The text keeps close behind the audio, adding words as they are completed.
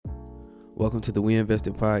Welcome to the We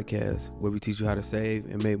Invested podcast, where we teach you how to save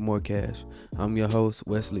and make more cash. I'm your host,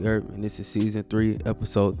 Wesley Earp, and this is season 3,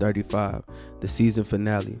 episode 35, the season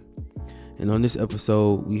finale. And on this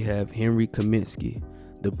episode, we have Henry Kaminski,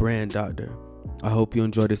 the brand doctor. I hope you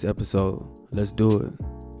enjoy this episode. Let's do it.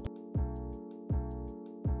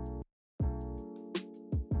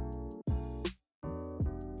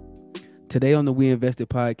 Today on the We Invested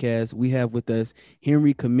podcast, we have with us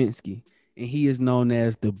Henry Kaminski, and he is known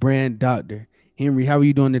as the brand doctor. Henry, how are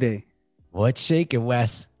you doing today? What's shaking,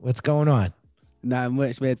 Wes? What's going on? Not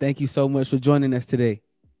much, man. Thank you so much for joining us today.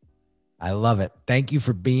 I love it. Thank you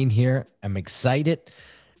for being here. I'm excited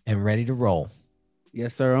and ready to roll.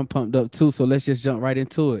 Yes, sir. I'm pumped up too. So let's just jump right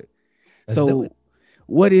into it. Let's do it.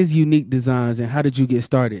 What is Unique Designz and how did you get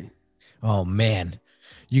started? Oh, man.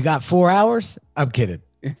 You got 4 hours? I'm kidding.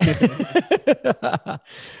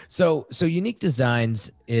 So Unique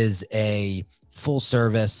Designz is a full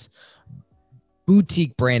service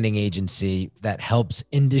boutique branding agency that helps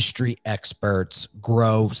industry experts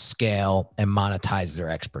grow, scale, and monetize their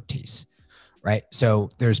expertise, right?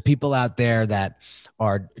 So there's people out there that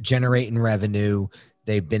are generating revenue.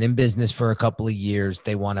 They've been in business for a couple of years.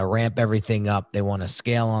 They want to ramp everything up. They want to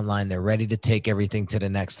scale online. They're ready to take everything to the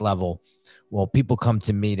next level. Well, people come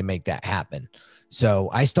to me to make that happen. So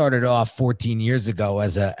I started off 14 years ago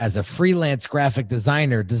as a freelance graphic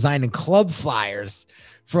designer, designing club flyers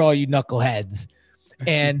for all you knuckleheads.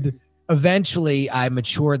 And eventually I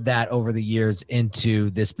matured that over the years into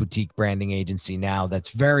this boutique branding agency now that's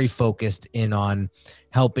very focused in on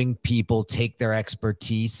helping people take their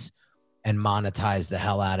expertise and monetize the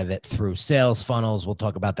hell out of it through sales funnels. We'll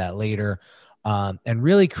talk about that later. And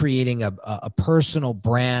really creating a personal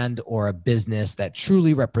brand or a business that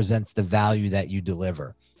truly represents the value that you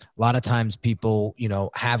deliver. A lot of times people,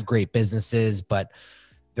 have great businesses, but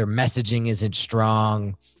their messaging isn't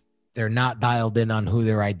strong. They're not dialed in on who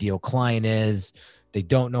their ideal client is. They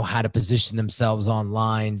don't know how to position themselves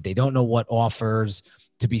online. They don't know what offers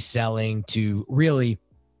to be selling to really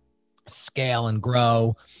scale and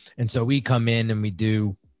grow. And so we come in and we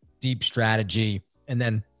do deep strategy. And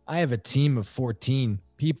then I have a team of 14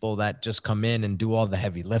 people that just come in and do all the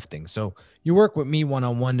heavy lifting. So you work with me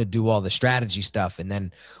one-on-one to do all the strategy stuff. And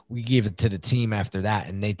then we give it to the team after that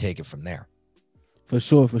and they take it from there. For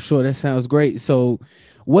sure. That sounds great. So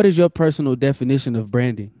what is your personal definition of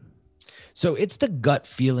branding? So it's the gut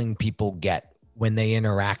feeling people get when they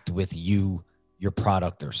interact with you, your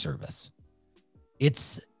product or service.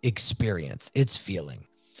 It's experience, it's feeling.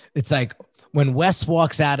 It's like, when Wesley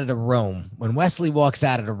walks out of the room,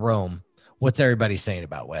 what's everybody saying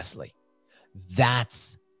about Wesley?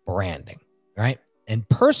 That's branding, right? And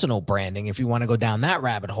personal branding, if you want to go down that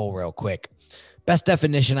rabbit hole real quick, best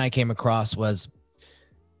definition I came across was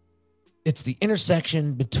it's the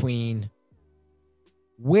intersection between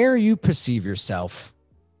where you perceive yourself,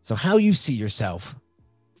 so how you see yourself,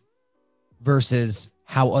 versus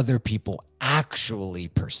how other people actually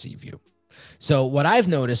perceive you. So what I've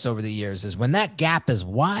noticed over the years is when that gap is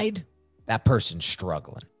wide, that person's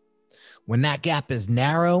struggling. When that gap is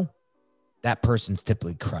narrow, that person's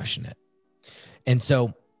typically crushing it. And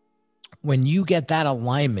so when you get that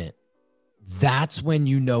alignment, that's when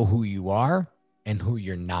you know who you are and who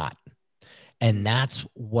you're not. And that's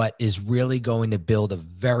what is really going to build a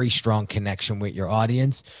very strong connection with your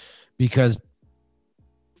audience because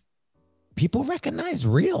people recognize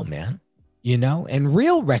real, man. And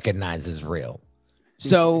real recognizes real.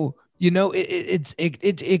 So,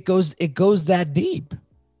 it goes that deep.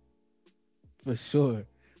 For sure.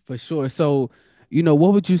 So,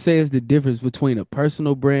 what would you say is the difference between a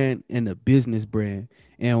personal brand and a business brand?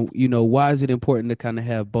 And, why is it important to kind of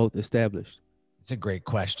have both established? It's a great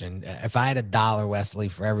question. If I had $1, Wesley,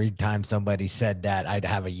 for every time somebody said that, I'd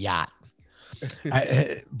have a yacht.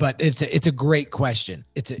 But it's a great question.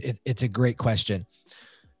 It's a great question.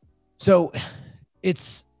 So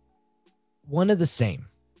it's one of the same,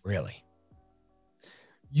 really.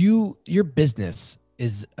 Your business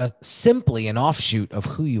is simply an offshoot of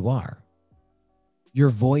who you are. Your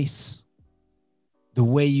voice, the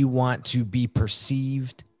way you want to be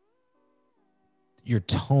perceived, your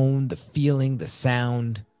tone, the feeling, the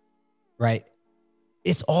sound, right?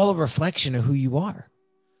 It's all a reflection of who you are.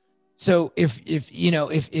 So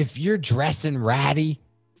if you're dressing ratty,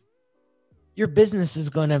 your business is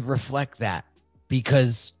going to reflect that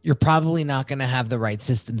because you're probably not going to have the right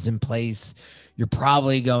systems in place. You're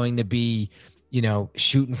probably going to be,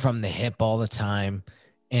 shooting from the hip all the time.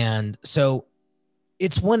 And so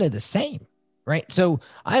it's one of the same, right? So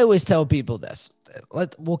I always tell people this,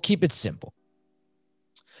 we'll keep it simple.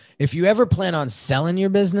 If you ever plan on selling your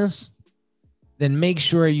business, then make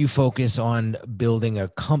sure you focus on building a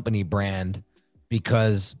company brand,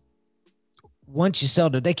 because once you sell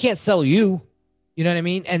to, they can't sell you. You know what I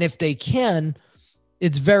mean? And if they can,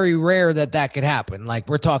 it's very rare that that could happen. Like,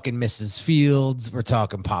 we're talking Mrs. Fields, we're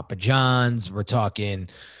talking Papa John's, we're talking,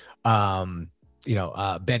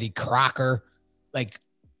 Betty Crocker. Like,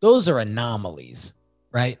 those are anomalies,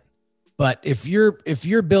 right? But if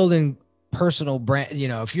you're building personal brand,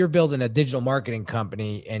 if you're building a digital marketing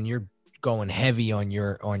company and you're going heavy on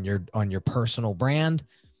your personal brand,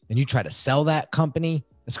 and you try to sell that company,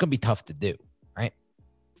 it's going to be tough to do, right?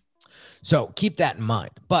 So keep that in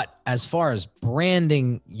mind. But as far as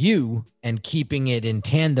branding you and keeping it in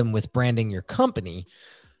tandem with branding your company,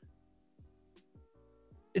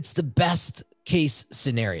 it's the best case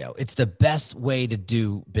scenario. It's the best way to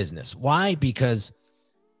do business. Why? Because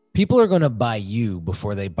people are going to buy you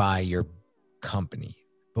before they buy your company,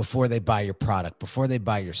 before they buy your product, before they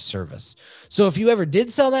buy your service. So if you ever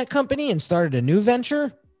did sell that company and started a new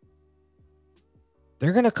venture,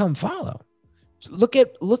 they're going to come follow. Look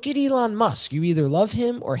at Elon Musk. You either love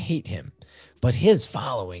him or hate him, but his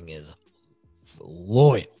following is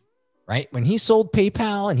loyal, right? When he sold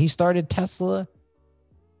PayPal and he started Tesla,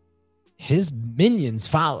 his minions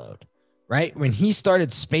followed, right? When he started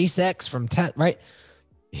SpaceX right?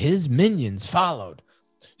 His minions followed.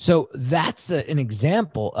 So that's an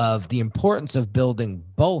example of the importance of building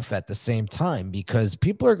both at the same time, because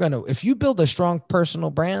people are going to, if you build a strong personal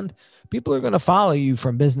brand, people are going to follow you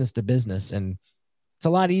from business to business. And it's a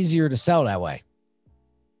lot easier to sell that way.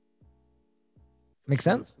 Make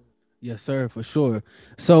sense? Yes, sir, for sure.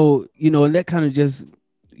 So, and that kind of just,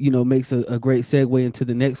 makes a great segue into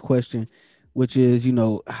the next question, which is,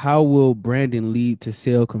 how will branding lead to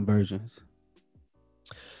sale conversions?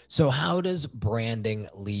 So how does branding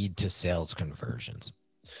lead to sales conversions?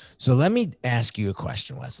 So let me ask you a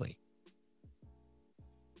question, Wesley.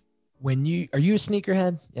 Are you a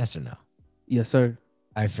sneakerhead? Yes or no? Yes, sir.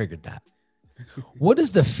 I figured that. What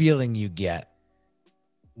is the feeling you get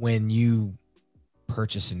when you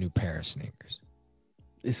purchase a new pair of sneakers?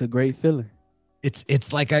 It's a great feeling.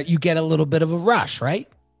 It's like you get a little bit of a rush, right?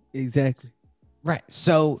 Exactly. Right.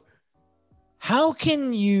 So how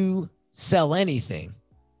can you sell anything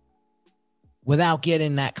without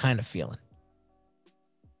getting that kind of feeling?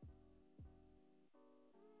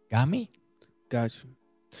 Got me? Got you.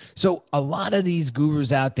 So a lot of these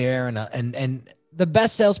gurus out there and the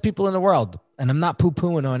best salespeople in the world, and I'm not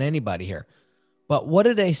poo-pooing on anybody here, but what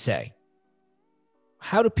do they say?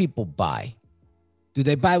 How do people buy? Do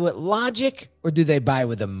they buy with logic or do they buy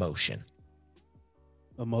with emotion?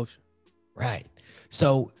 Emotion. Right.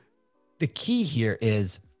 So the key here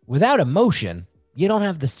is, without emotion, you don't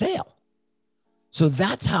have the sale. So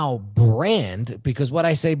that's how brand, because what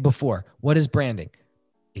I say before, what is branding?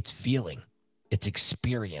 It's feeling, it's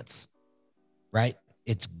experience, right?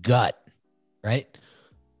 It's gut, right?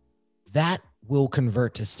 That will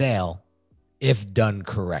convert to sale if done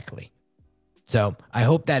correctly. So I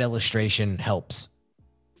hope that illustration helps.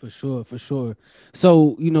 For sure, for sure.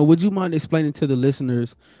 So, would you mind explaining to the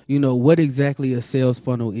listeners, what exactly a sales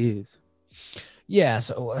funnel is? Yeah.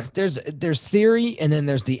 So there's theory, and then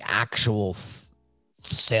there's the actual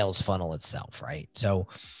sales funnel itself, right? So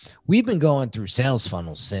we've been going through sales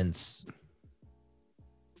funnels since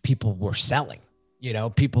people were selling.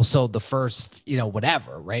 People sold the first,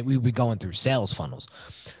 whatever, right? We'd be going through sales funnels.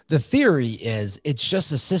 The theory is it's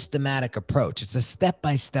just a systematic approach. It's a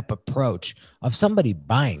step-by-step approach of somebody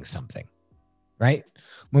buying something, right?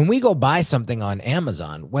 When we go buy something on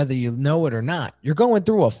Amazon, whether you know it or not, you're going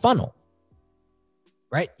through a funnel,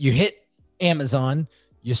 right? You hit Amazon,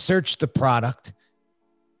 you search the product,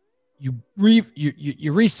 you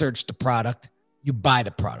research the product, you buy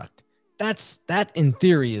the product. That in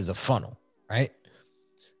theory is a funnel, right?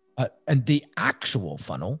 And the actual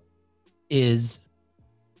funnel is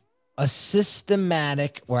a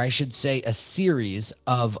systematic, or I should say a series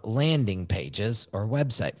of landing pages or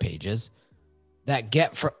website pages that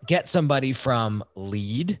get somebody from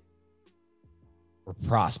lead or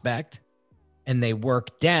prospect, and they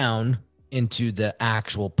work down into the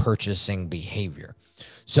actual purchasing behavior.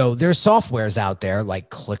 So there's softwares out there like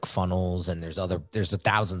ClickFunnels, and there's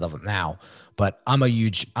thousands of them now, but I'm a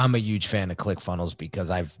huge fan of ClickFunnels because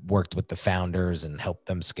I've worked with the founders and helped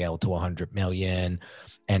them scale to 100 million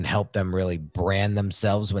and helped them really brand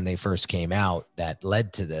themselves when they first came out. That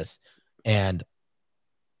led to this. And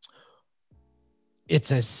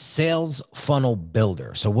it's a sales funnel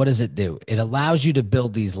builder. So what does it do? It allows you to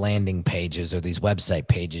build these landing pages or these website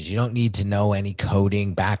pages. You don't need to know any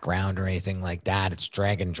coding background or anything like that. It's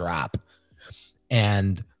drag and drop.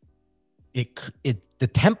 And the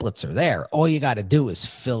templates are there. All you got to do is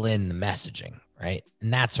fill in the messaging, right?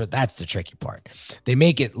 And that's the tricky part. They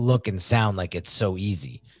make it look and sound like it's so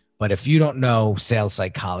easy. But if you don't know sales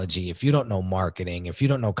psychology, if you don't know marketing, if you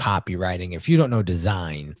don't know copywriting, if you don't know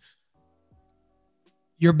design,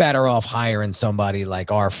 you're better off hiring somebody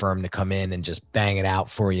like our firm to come in and just bang it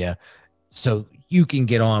out for you so you can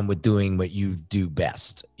get on with doing what you do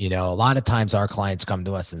best. You know, a lot of times our clients come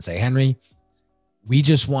to us and say, Henry, we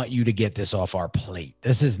just want you to get this off our plate.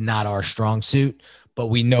 This is not our strong suit, but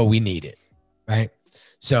we know we need it, right?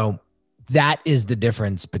 So that is the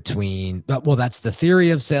difference between, well, that's the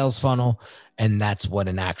theory of sales funnel, and that's what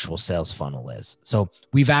an actual sales funnel is. So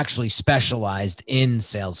we've actually specialized in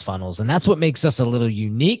sales funnels, and that's what makes us a little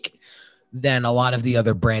unique than a lot of the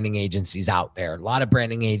other branding agencies out there. A lot of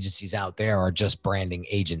branding agencies out there are just branding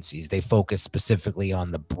agencies. They focus specifically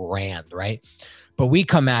on the brand, right? But we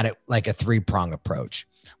come at it like a three-prong approach.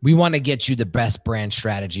 We want to get you the best brand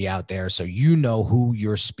strategy out there so you know who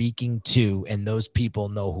you're speaking to and those people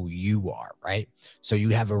know who you are, right? So you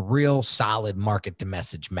have a real solid market to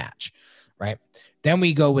message match, right? Then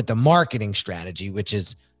we go with the marketing strategy, which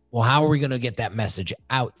is, well, how are we going to get that message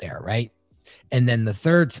out there, right? And then the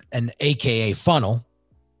third, an AKA funnel,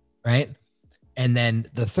 right? And then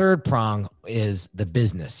the third prong is the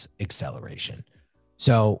business acceleration.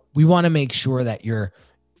 So we want to make sure that your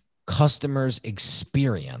customer's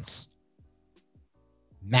experience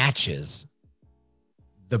matches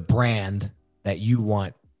the brand that you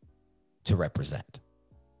want to represent,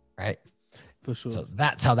 right? For sure. So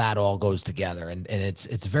that's how that all goes together. And it's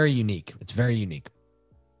very unique. It's very unique.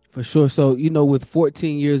 For sure. So, you know, with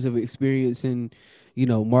 14 years of experience in, you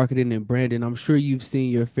know, marketing and branding, I'm sure you've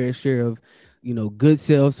seen your fair share of, you know, good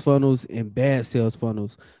sales funnels and bad sales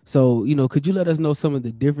funnels. So, you know, could you let us know some of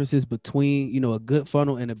the differences between, you know, a good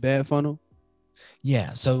funnel and a bad funnel?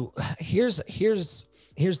 Yeah. So here's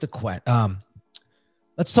the question.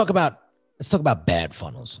 Let's talk about bad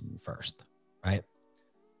funnels first, right?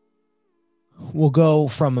 We'll go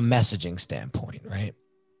from a messaging standpoint, right?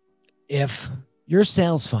 If your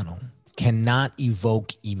sales funnel cannot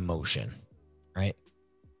evoke emotion, right?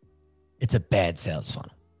 It's a bad sales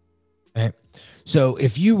funnel, right? So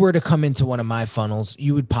if you were to come into one of my funnels,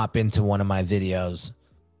 you would pop into one of my videos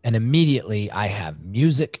and immediately I have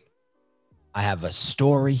music, I have a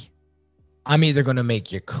story. I'm either going to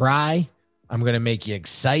make you cry, I'm going to make you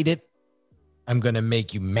excited, I'm going to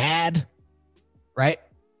make you mad, right?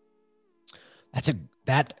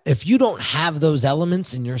 If you don't have those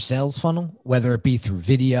elements in your sales funnel, whether it be through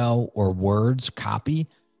video or words, copy,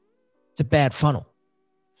 it's a bad funnel.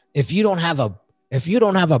 If you don't have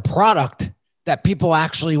a product that people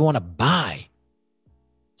actually want to buy,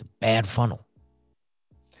 it's a bad funnel.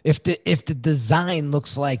 If the design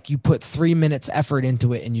looks like you put 3 minutes effort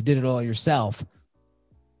into it and you did it all yourself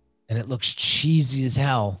and it looks cheesy as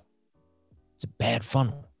hell, it's a bad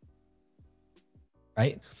funnel,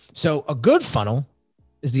 right? So a good funnel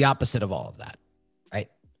is the opposite of all of that, right?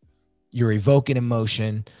 You're evoking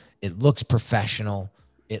emotion. It looks professional.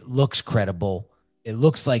 It looks credible. It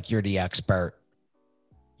looks like you're the expert.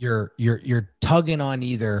 You're tugging on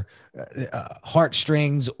either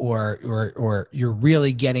heartstrings or you're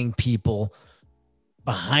really getting people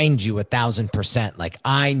behind you 1,000%. Like,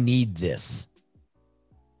 I need this.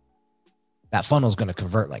 That funnel is going to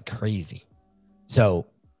convert like crazy. So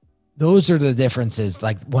those are the differences.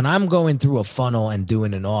 Like when I'm going through a funnel and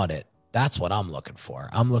doing an audit, that's what I'm looking for.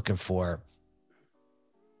 I'm looking for,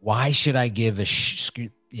 why should I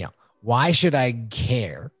why should I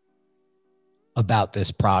care about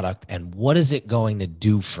this product and what is it going to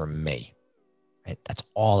do for me? Right? That's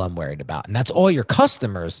all I'm worried about. And that's all your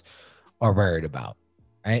customers are worried about,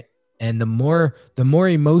 right? And the more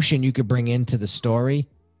emotion you could bring into the story,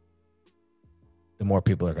 the more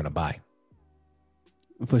people are going to buy.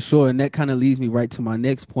 For sure. And that kind of leads me right to my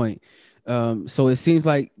next point. So it seems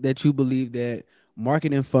like that you believe that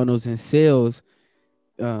marketing funnels and sales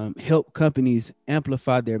help companies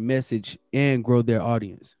amplify their message and grow their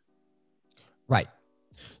audience. Right.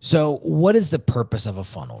 So what is the purpose of a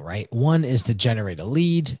funnel, right? One is to generate a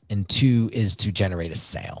lead and two is to generate a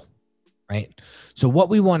sale, right? So what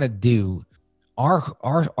we want to do, our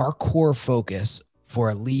core focus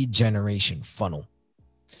for a lead generation funnel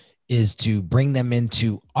is to bring them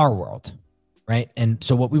into our world, right? And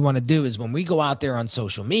so what we want to do is when we go out there on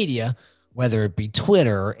social media, whether it be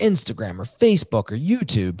Twitter or Instagram or Facebook or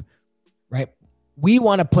YouTube, right? We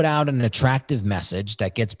want to put out an attractive message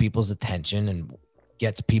that gets people's attention and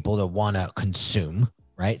gets people to want to consume,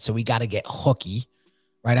 right? So we got to get hooky,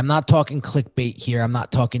 right? I'm not talking clickbait here. I'm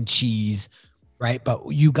not talking cheese, right? But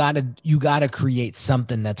you gotta create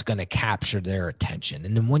something that's going to capture their attention.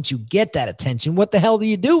 And then once you get that attention, what the hell do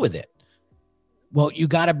you do with it? Well, you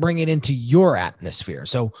got to bring it into your atmosphere.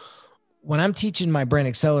 So when I'm teaching my brand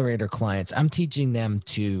accelerator clients, I'm teaching them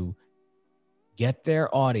to get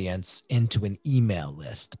their audience into an email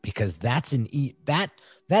list, because that's that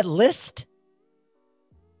list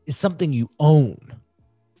is something you own,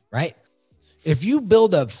 right? If you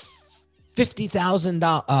build a 50,000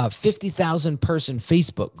 person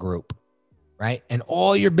Facebook group, right, and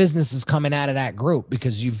all your business is coming out of that group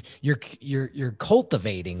because you're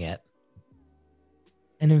cultivating it,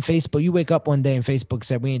 and in Facebook, you wake up one day and Facebook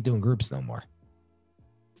said, we ain't doing groups no more.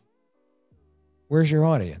 Where's your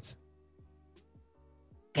audience?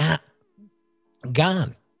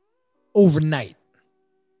 Gone overnight.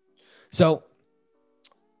 So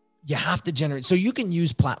you have to generate. So you can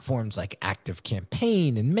use platforms like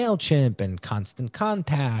ActiveCampaign and MailChimp and Constant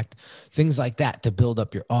Contact, things like that to build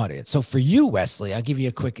up your audience. So for you, Wesley, I'll give you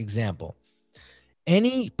a quick example.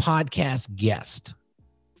 Any podcast guest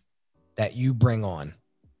that you bring on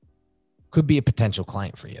could be a potential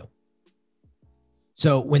client for you.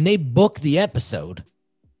 So when they book the episode,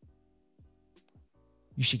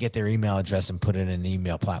 you should get their email address and put it in an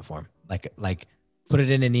email platform, like put it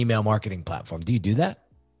in an email marketing platform. Do you do that?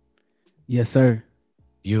 Yes, sir.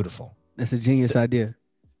 Beautiful. That's a genius idea.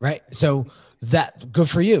 Right. So that good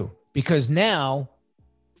for you, because now,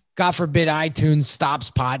 God forbid, iTunes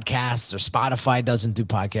stops podcasts or Spotify doesn't do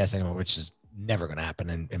podcasts anymore, which is never going to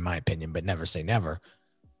happen in my opinion, but never say never.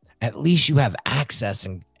 At least you have access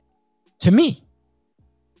to me.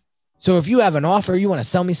 So if you have an offer, you want to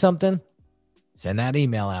sell me something, send that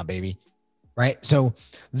email out, baby. Right. So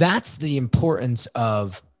that's the importance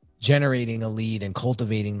of generating a lead and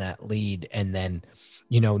cultivating that lead, and then,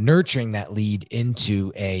 nurturing that lead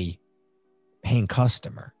into a paying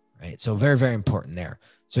customer. Right. So very, very important there.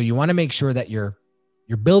 So you want to make sure that you're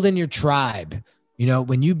building your tribe.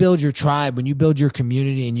 When you build your tribe, when you build your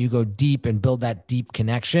community and you go deep and build that deep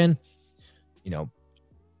connection,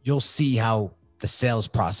 you'll see how the sales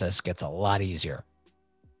process gets a lot easier.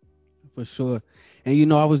 For sure.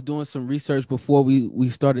 And, I was doing some research before we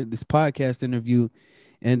started this podcast interview,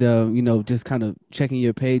 and, just kind of checking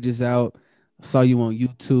your pages out. Saw you on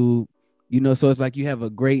YouTube, so it's like you have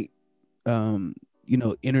a great,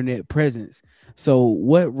 internet presence. So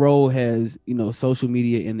what role has, social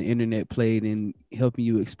media and the internet played in helping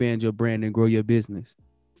you expand your brand and grow your business?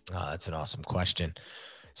 Oh, that's an awesome question.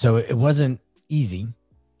 So it wasn't easy,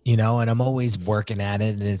 and I'm always working at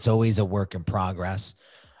it, and it's always a work in progress.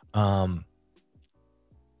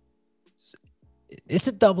 It's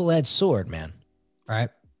a double-edged sword, man. All right.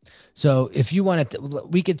 So if you wanted to,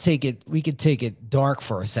 we could take it dark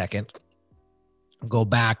for a second, go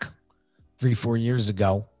back 3-4 years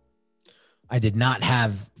ago. I did not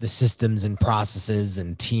have the systems and processes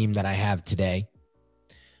and team that I have today.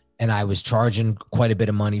 And I was charging quite a bit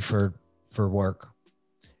of money for work.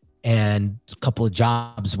 And a couple of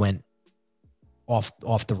jobs went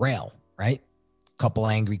off the rail, right? A couple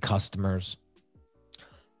angry customers.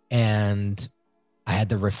 And I had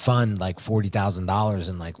to refund like $40,000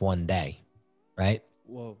 in like one day, right?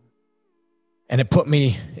 Whoa. And it put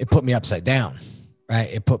me upside down, right?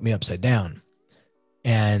 It put me upside down.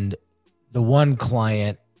 And the one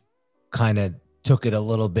client kind of took it a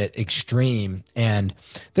little bit extreme, and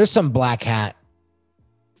there's some black hat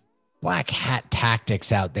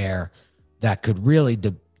tactics out there that could really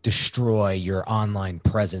destroy your online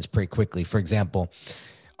presence pretty quickly. For example,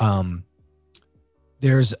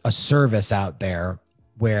 there's a service out there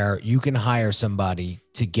where you can hire somebody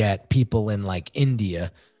to get people in like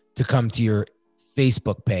India to come to your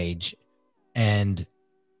Facebook page and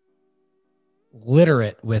litter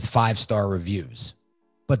it with 5-star reviews,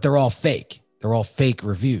 but they're all fake. They're all fake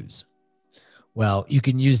reviews. Well, you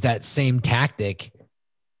can use that same tactic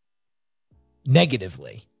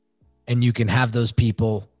negatively, and you can have those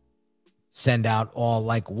people send out all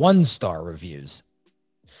like 1-star reviews.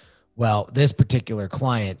 Well, this particular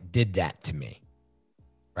client did that to me,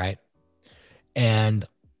 right? And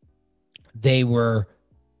they were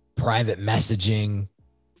private messaging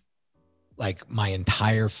like my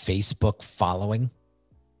entire Facebook following.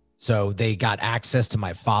 So they got access to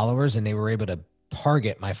my followers, and they were able to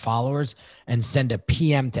target my followers and send a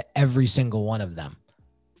PM to every single one of them,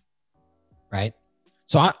 right?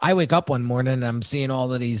 So I wake up one morning and I'm seeing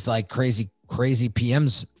all of these like crazy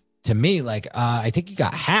PMs to me, like, I think you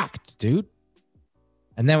got hacked, dude.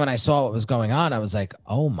 And then when I saw what was going on, I was like,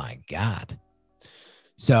 oh my God.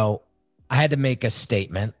 So I had to make a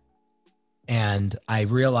statement, and I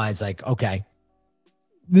realized like, okay,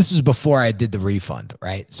 this was before I did the refund,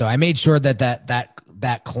 right? So I made sure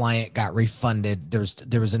that client got refunded.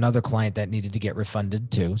 There was another client that needed to get refunded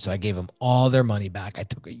too. So I gave them all their money back. I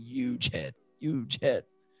took a huge hit,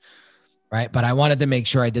 right? But I wanted to make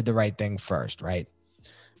sure I did the right thing first, right?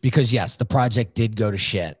 Because yes, the project did go to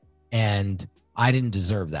shit and I didn't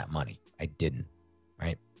deserve that money. I didn't,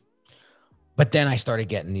 right? But then I started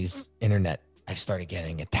getting I started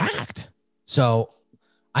getting attacked. So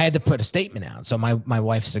I had to put a statement out. So my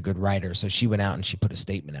wife's a good writer. So she went out and she put a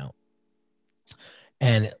statement out.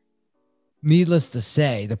 And needless to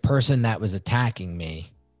say, the person that was attacking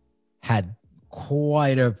me had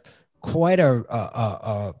quite a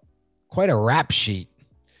rap sheet.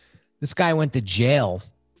 This guy went to jail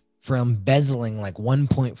for embezzling like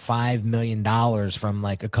 $1.5 million from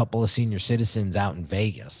like a couple of senior citizens out in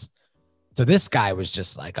Vegas. So this guy was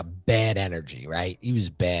just like a bad energy, right? He was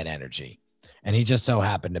bad energy. And he just so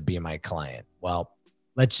happened to be my client. Well,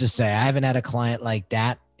 let's just say I haven't had a client like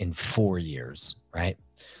that in 4 years, right?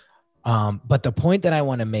 But the point that I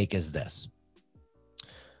want to make is this.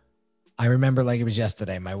 I remember like it was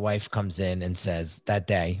yesterday, my wife comes in and says that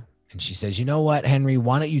day, and she says, you know what, Henry,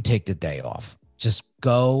 why don't you take the day off? Just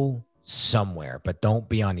go somewhere, but don't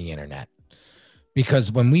be on the internet.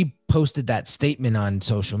 Because when we posted that statement on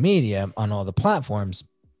social media, on all the platforms,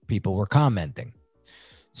 people were commenting.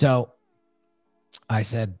 So I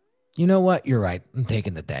said, you know what? You're right. I'm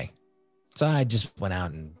taking the day. So I just went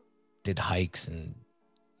out and did hikes and,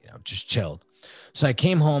 just chilled. So I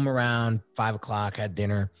came home around 5 o'clock, had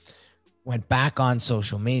dinner, went back on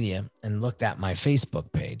social media and looked at my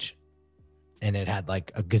Facebook page, and it had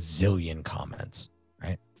like a gazillion comments,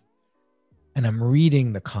 right? And I'm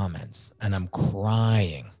reading the comments and I'm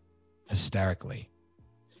crying hysterically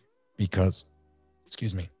because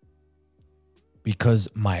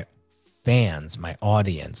my fans, my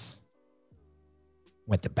audience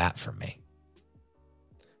went to bat for me.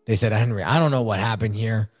 They said, Henry, I don't know what happened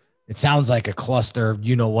here. It sounds like a cluster,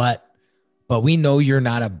 you know what? But we know you're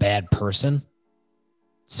not a bad person.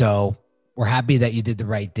 So we're happy that you did the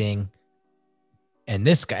right thing. And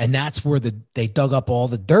this guy, and that's where they dug up all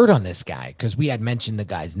the dirt on this guy, because we had mentioned the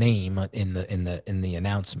guy's name in the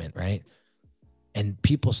announcement, right? And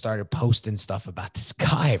people started posting stuff about this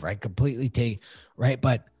guy, right?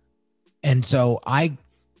 And so I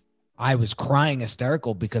was crying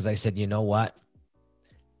hysterical because I said, you know what?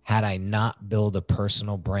 Had I not built a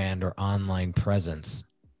personal brand or online presence,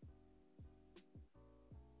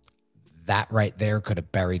 that right there could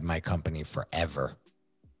have buried my company forever.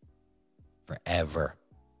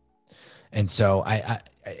 And so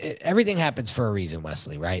everything happens for a reason,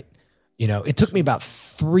 Wesley, right? It took me about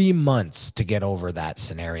 3 months to get over that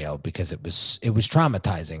scenario because it was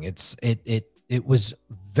traumatizing. It was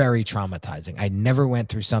very traumatizing. I never went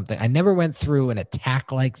through something. I never went through an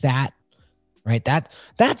attack like that, right?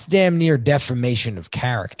 That's damn near defamation of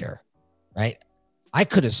character, right? I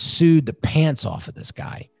could have sued the pants off of this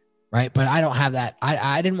guy, right? But I don't have that.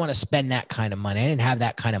 I didn't want to spend that kind of money. I didn't have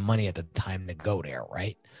that kind of money at the time to go there,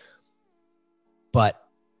 right? But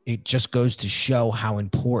it just goes to show how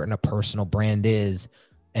important a personal brand is,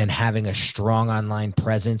 and having a strong online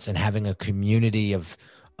presence and having a community of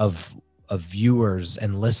viewers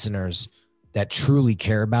and listeners that truly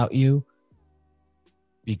care about you.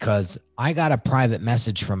 Because I got a private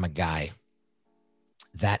message from a guy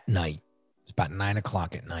that night. It was about 9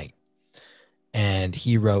 o'clock at night. And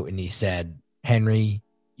he wrote and he said, Henry,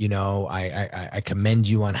 I commend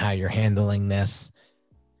you on how you're handling this.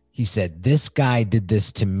 He said, this guy did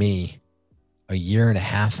this to me a year and a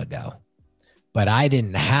half ago, but I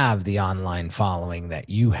didn't have the online following that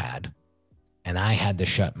you had. And I had to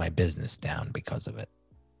shut my business down because of it.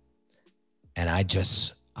 And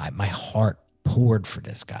my heart poured for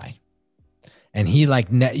this guy. And he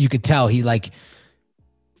you could tell he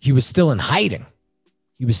was still in hiding.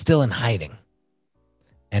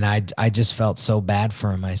 And I just felt so bad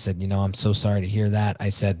for him. I said, I'm so sorry to hear that. I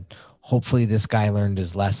said, hopefully this guy learned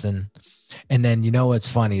his lesson. And then, what's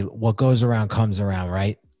funny, what goes around comes around,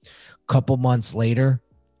 right? A couple months later,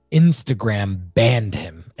 Instagram banned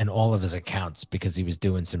him and all of his accounts because he was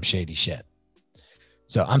doing some shady shit.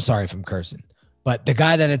 So I'm sorry if I'm cursing, but the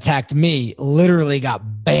guy that attacked me literally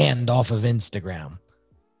got banned off of Instagram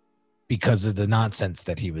because of the nonsense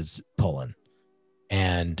that he was pulling.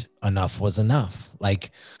 And enough was enough.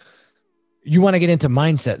 Like, you want to get into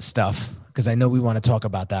mindset stuff, because I know we want to talk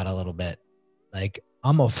about that a little bit. Like,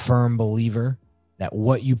 I'm a firm believer that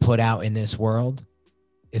what you put out in this world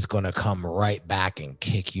is going to come right back and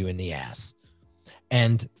kick you in the ass.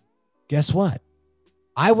 And guess what?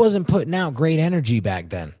 I wasn't putting out great energy back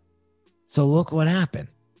then. So look what happened.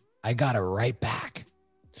 I got it right back.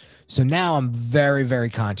 So now I'm very, very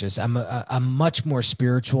conscious. I'm much more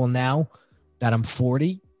spiritual now that I'm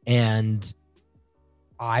 40. And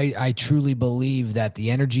I truly believe that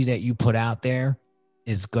the energy that you put out there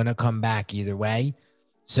is going to come back either way.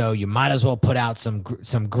 So you might as well put out some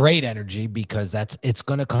great energy, because it's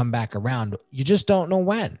going to come back around. You just don't know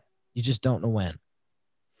when. You just don't know when.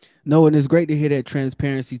 No, and it's great to hear that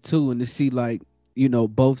transparency too, and to see, like,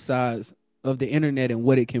 both sides of the internet and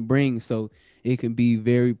what it can bring. So it can be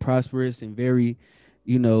very prosperous and very,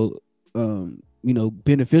 you know,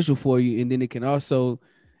 beneficial for you, and then it can also,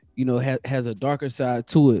 has a darker side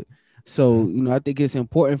to it. So I think it's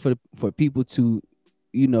important for people to,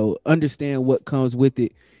 understand what comes with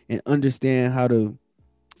it, and understand how to,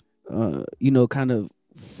 kind of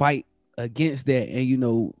fight against that,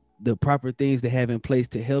 and the proper things to have in place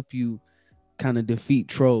to help you kind of defeat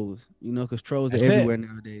trolls, because trolls That's are everywhere it.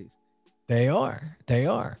 nowadays. They are. They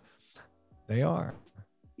are. They are.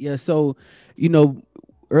 Yeah. So,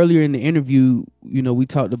 earlier in the interview, we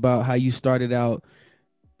talked about how you started out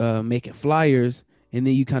making flyers, and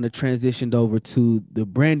then you kind of transitioned over to the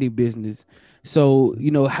branding business. So,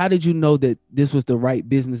 how did you know that this was the right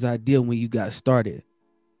business idea when you got started?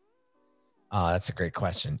 Oh, that's a great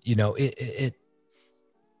question. It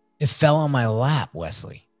fell on my lap,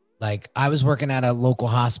 Wesley. Like, I was working at a local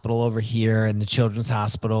hospital over here in the children's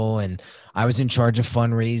hospital, and I was in charge of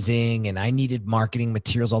fundraising, and I needed marketing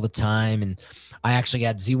materials all the time. And I actually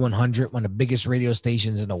got Z100, one of the biggest radio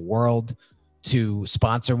stations in the world, to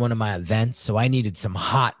sponsor one of my events. So I needed some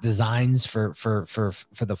hot designs for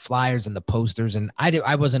the flyers and the posters. And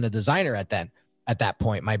I wasn't a designer at that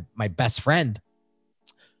point. My best friend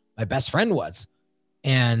was,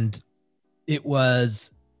 and it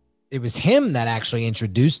was him that actually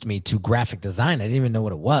introduced me to graphic design. I didn't even know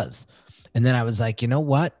what it was. And then I was like, you know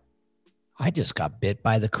what? I just got bit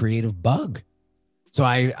by the creative bug. So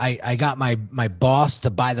I got my boss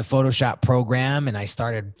to buy the Photoshop program, and I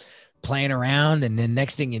started playing around. And then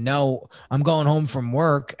next thing you know, I'm going home from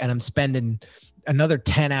work and I'm spending another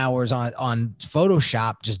 10 hours on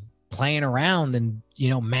Photoshop, just playing around and,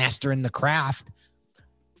 mastering the craft.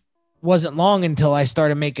 Wasn't long until I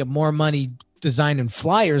started making more money designing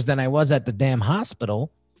flyers than I was at the damn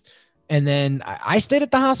hospital. And then I stayed at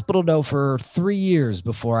the hospital though for 3 years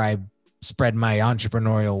before I spread my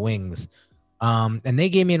entrepreneurial wings. And they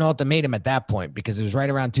gave me an ultimatum at that point, because it was right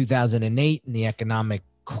around 2008 and the economic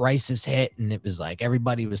crisis hit, and it was like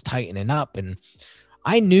everybody was tightening up, and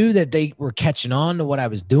I knew that they were catching on to what I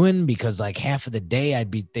was doing, because like half of the day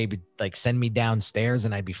they would like send me downstairs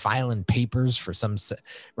and I'd be filing papers for some,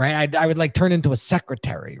 right? I would like turn into a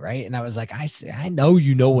secretary. Right. And I was like, I know,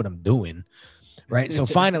 what I'm doing. Right. So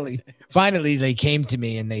finally they came to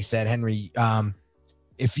me and they said, Henry,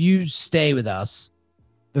 if you stay with us,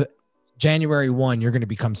 the January 1, you're going to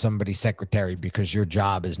become somebody's secretary, because your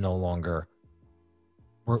job is no longer,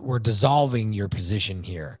 we're dissolving your position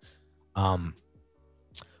here.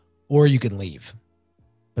 Or you can leave.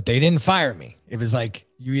 But they didn't fire me. It was like,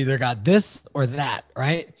 you either got this or that,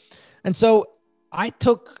 right? And so I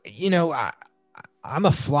took, I'm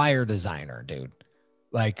a flyer designer, dude.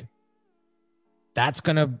 Like, that's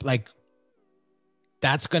gonna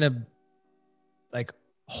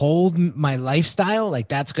hold my lifestyle. Like,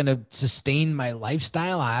 that's gonna sustain my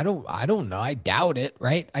lifestyle. I don't know. I doubt it,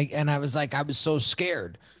 right? I was like, I was so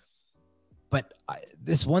scared. But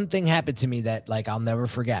this one thing happened to me that like I'll never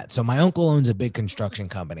forget. So my uncle owns a big construction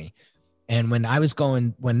company. And when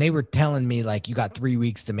they were telling me like, you got 3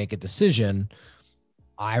 weeks to make a decision,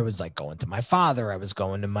 I was like going to my father, I was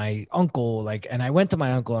going to my uncle, and I went to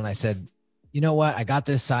my uncle and I said, you know what? I got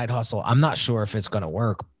this side hustle. I'm not sure if it's going to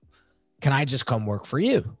work. Can I just come work for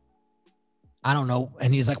you? I don't know.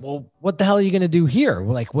 And he's like, well, what the hell are you going to do here?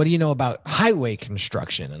 Like, what do you know about highway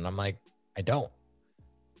construction? And I'm like, I don't.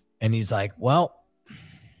 And he's like, well,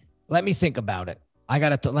 let me think about it.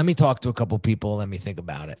 Let me talk to a couple people. Let me think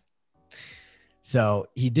about it. So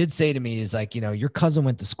he did say to me, he's like, your cousin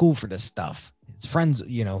went to school for this stuff. His friends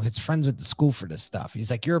went to school for this stuff.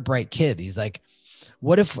 He's like, you're a bright kid. He's like,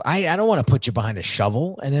 what if I don't want to put you behind a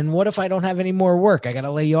shovel? And then what if I don't have any more work? I got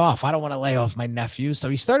to lay you off. I don't want to lay off my nephew. So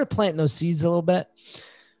he started planting those seeds a little bit.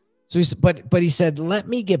 So but he said, let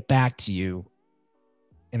me get back to you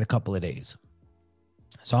in a couple of days.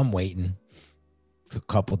 So I'm waiting a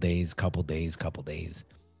couple days.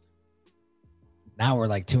 Now we're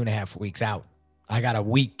like 2.5 weeks out. I got a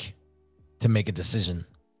week to make a decision.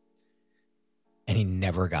 And he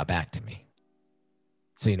never got back to me.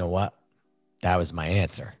 So you know what? That was my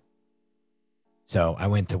answer. So I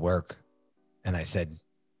went to work and I said,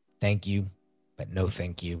 thank you, but no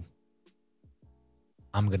thank you.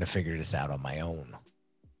 I'm going to figure this out on my own.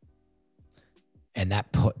 And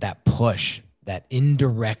that push, that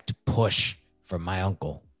indirect push from my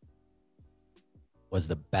uncle was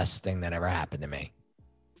the best thing that ever happened to me.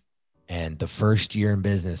 And the first year in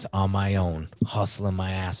business on my own, hustling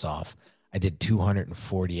my ass off, I did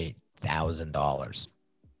 $248,000.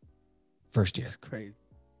 First year. That's crazy.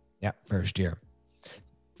 Yeah, first year.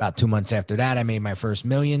 About 2 months after that, I made my first $1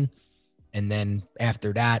 million. And then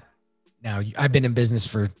after that, now I've been in business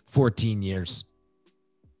for 14 years.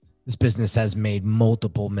 This business has made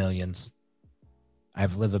multiple millions.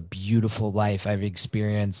 I've lived a beautiful life. I've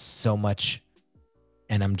experienced so much.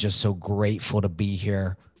 And I'm just so grateful to be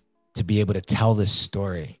here to be able to tell this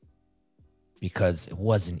story, because it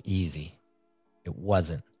wasn't easy. It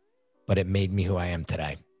wasn't, but it made me who I am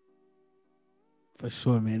today. For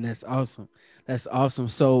sure, man. That's awesome. That's awesome.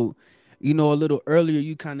 So, a little earlier,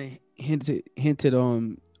 you kind of hinted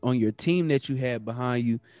on your team that you have behind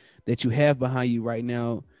you right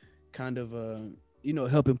now, kind of,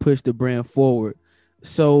 helping push the brand forward.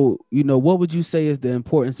 So, what would you say is the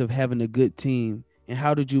importance of having a good team, and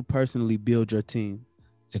how did you personally build your team?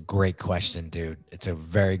 It's a great question, dude. It's a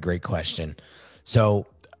very great question. So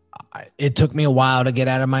it took me a while to get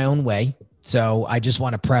out of my own way. So I just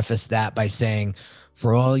want to preface that by saying,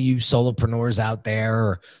 for all you solopreneurs out there,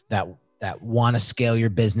 or that want to scale your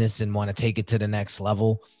business and want to take it to the next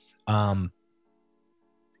level,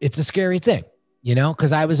 it's a scary thing,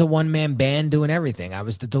 because I was a one-man band doing everything. I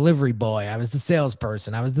was the delivery boy. I was the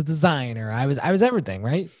salesperson. I was the designer. I was everything,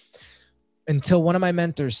 right? Until one of my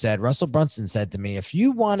mentors said, Russell Brunson said to me, if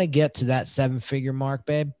you want to get to that 7-figure mark,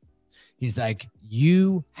 babe, he's like,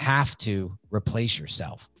 you have to replace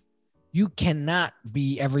yourself. You cannot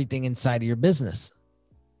be everything inside of your business.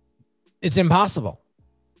 It's impossible.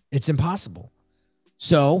 It's impossible.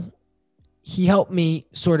 So he helped me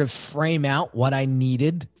sort of frame out what I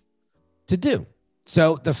needed to do.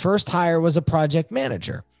 So the first hire was a project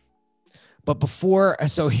manager. But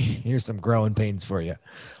so here's some growing pains for you.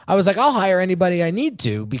 I was like, I'll hire anybody I need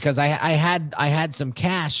to, because I had some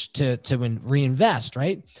cash to reinvest,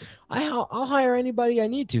 right? I'll hire anybody I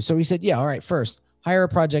need to. So he said, yeah, all right, first hire a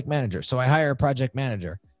project manager. So I hire a project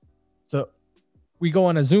manager. So we go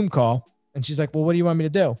on a Zoom call, and she's like, well, what do you want me to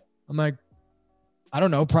do? I'm like, I don't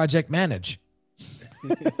know, project manage.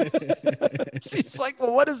 She's like,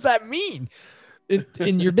 well, what does that mean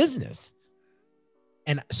in your business?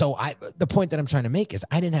 And so the point that I'm trying to make is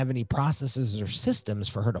I didn't have any processes or systems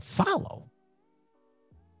for her to follow.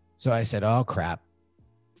 So I said, oh, crap.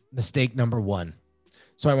 Mistake number one.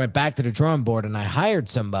 So I went back to the drawing board and I hired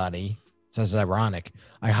somebody. So it's ironic.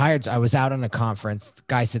 I was out on a conference. The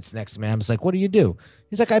guy sits next to me. I was like, what do you do?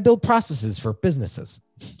 He's like, I build processes for businesses.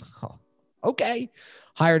 Oh, okay.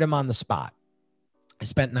 Hired him on the spot. I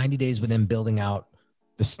spent 90 days with him building out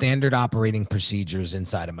the standard operating procedures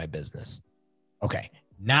inside of my business. Okay,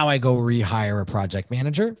 now I go rehire a project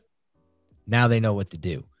manager. Now they know what to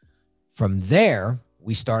do. From there,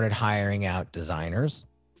 we started hiring out designers.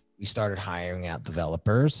 We started hiring out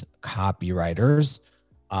developers, copywriters,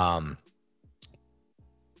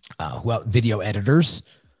 video editors,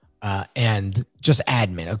 and just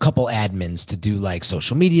a couple admins to do like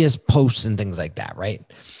social media posts and things like that, right?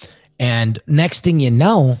 And next thing you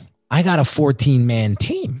know, I got a 14-man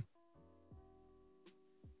team.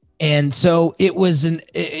 And so it was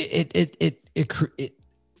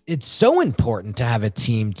it's so important to have a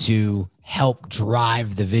team to help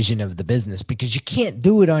drive the vision of the business, because you can't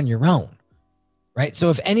do it on your own, right?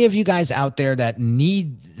 So if any of you guys out there that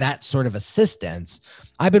need that sort of assistance,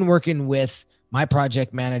 I've been working with my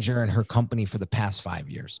project manager and her company for the past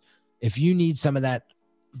 5 years. If you need some of that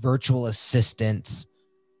virtual assistance,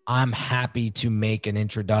 I'm happy to make an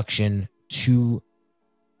introduction to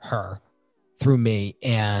her through me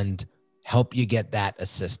and help you get that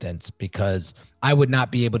assistance, because I would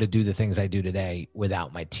not be able to do the things I do today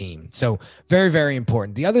without my team. So very, very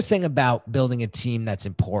important. The other thing about building a team that's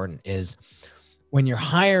important is when you're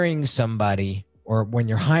hiring somebody or when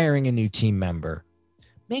you're hiring a new team member,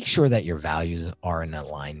 make sure that your values are in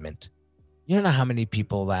alignment. You don't know how many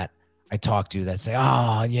people that I talk to that say,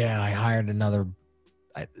 oh yeah, I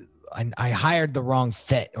hired the wrong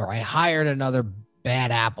fit, or I hired another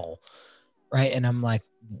bad apple. Right. And I'm like,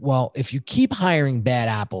 well, if you keep hiring bad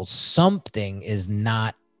apples, something is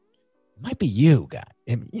not, it might be you, guy.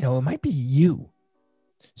 It might be you.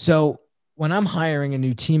 So when I'm hiring a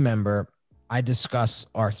new team member, I discuss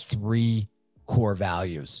our 3 core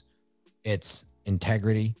values. It's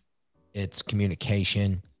integrity, it's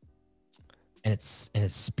communication, and it's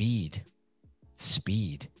speed.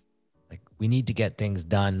 Speed. Like, we need to get things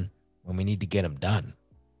done when we need to get them done.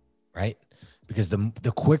 Right. Because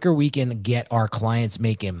the quicker we can get our clients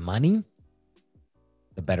making money,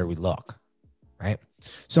 the better we look, right?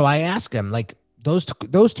 So I ask him, like, those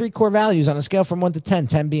three core values on a scale from 1 to 10,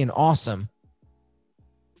 10 being awesome,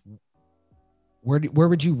 where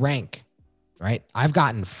would you rank, right? I've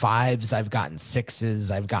gotten 5s, I've gotten 6s,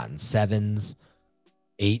 I've gotten 7s,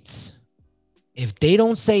 8s. If they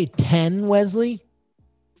don't say 10, Wesley,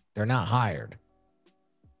 they're not hired.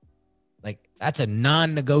 Like, that's a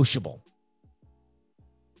non-negotiable.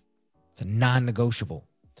 It's a non-negotiable.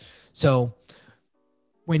 So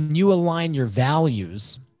when you align your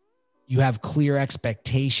values, you have clear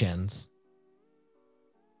expectations,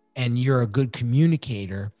 and you're a good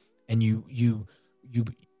communicator, and you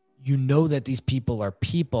know that these people are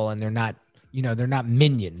people, and they're not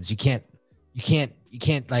minions. You can't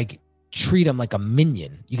like treat them like a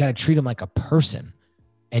minion. You got to treat them like a person,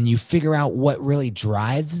 and you figure out what really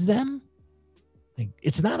drives them. Like,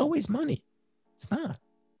 it's not always money. It's not.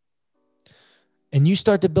 And you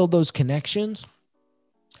start to build those connections,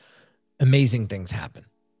 amazing things happen.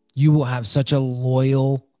 You will have such a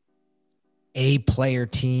loyal A-player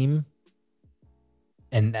team.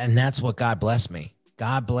 And that's what God blessed me.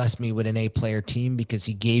 God blessed me with an A-player team because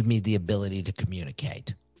he gave me the ability to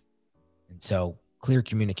communicate. And so clear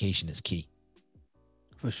communication is key.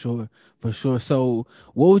 For sure. For sure. So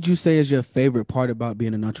what would you say is your favorite part about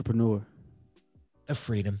being an entrepreneur? The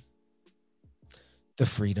freedom. The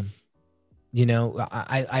freedom. You know,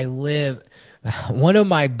 I live, one of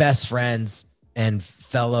my best friends and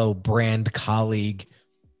fellow brand colleague,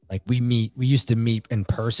 like we used to meet in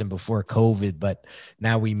person before COVID, but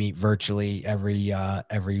now we meet virtually every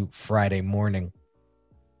Friday morning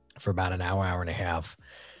for about an hour and a half.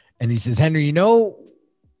 And he says, Henry, you know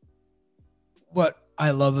what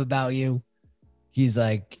I love about you? He's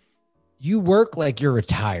like, you work like you're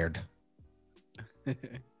retired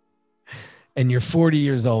and you're 40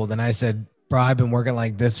 years old. And I said, bro, I've been working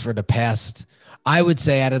like this for the past, I would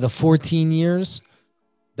say out of the 14 years,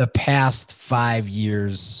 the past 5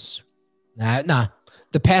 years,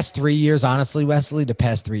 the past 3 years, honestly, Wesley, the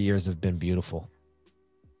past 3 years have been beautiful.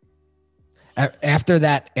 After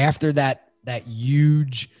that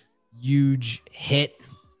huge hit,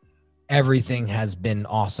 everything has been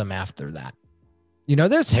awesome after that. You know,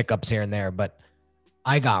 there's hiccups here and there, but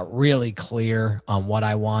I got really clear on what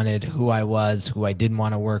I wanted, who I was, who I didn't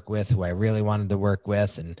want to work with, who I really wanted to work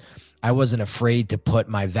with. And I wasn't afraid to put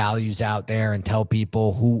my values out there and tell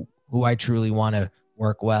people who I truly want to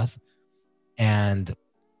work with. And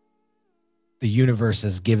the universe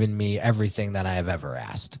has given me everything that I have ever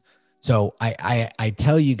asked. So I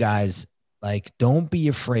tell you guys, like, don't be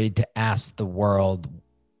afraid to ask the world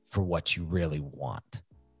for what you really want,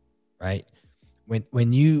 right?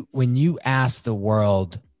 When you ask the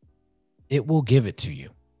world, it will give it to you.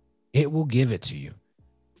 It will give it to you.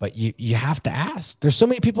 But you have to ask. There's so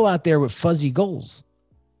many people out there with fuzzy goals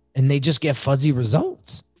and they just get fuzzy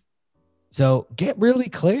results. So get really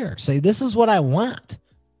clear. Say, this is what I want,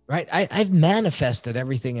 right? I've manifested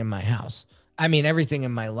everything in my house. I mean, everything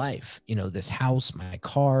in my life, you know, this house, my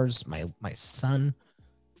cars, my son,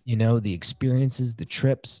 you know, the experiences, the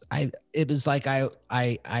trips. It was like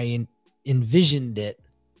I envisioned it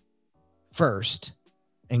first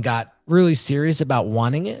and got really serious about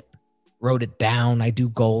wanting it, wrote it down. I do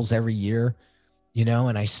goals every year, you know,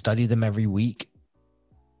 and I study them every week.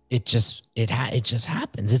 It just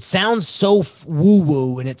happens. It sounds so woo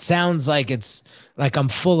woo and it sounds like it's like I'm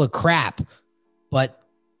full of crap, but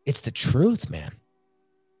it's the truth, man.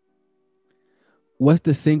 What's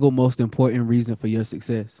the single most important reason for your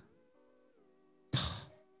success?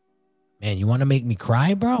 Man, you want to make me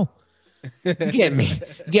cry, bro? You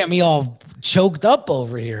get me all choked up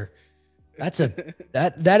over here.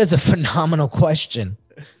 That is a phenomenal question.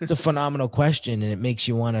 It's a phenomenal question, and it makes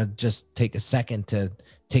you want to just take a second to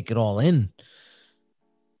take it all in.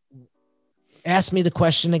 Ask me the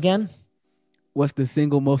question again. What's the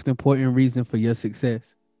single most important reason for your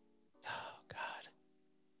success? Oh God.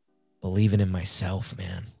 Believing in myself,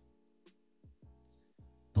 man.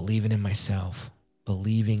 Believing in myself.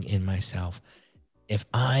 Believing in myself. If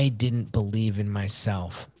I didn't believe in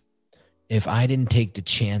myself, if I didn't take the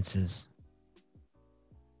chances,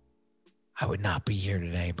 I would not be here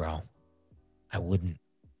today, bro. I wouldn't.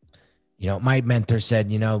 You know, my mentor said,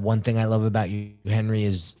 you know, one thing I love about you, Henry,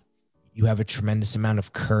 is you have a tremendous amount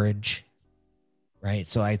of courage, right?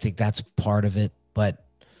 So I think that's part of it. But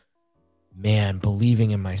man,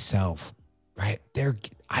 believing in myself, right?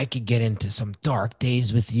 I could get into some dark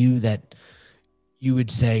days with you that you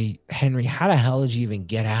would say, Henry, how the hell did you even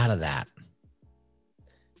get out of that?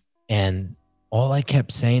 And all I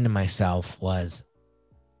kept saying to myself was,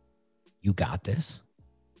 you got this.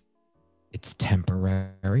 It's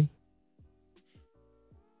temporary.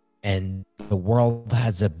 and the world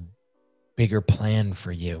has a bigger plan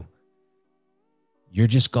for you. You're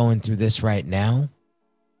just going through this right now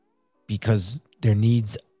because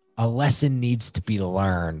a lesson needs to be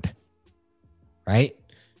learned, right?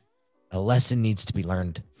 A lesson needs to be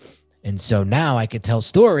learned. And so now I could tell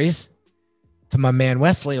stories to my man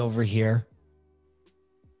Wesley over here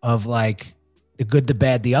of like the good, the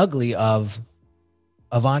bad, the ugly of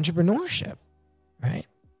entrepreneurship, right?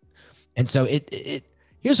 And so it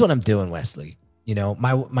here's what I'm doing, Wesley. You know,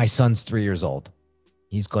 my son's 3 years old.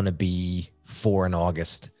 He's going to be 4 in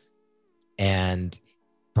August. And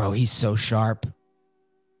bro, he's so sharp.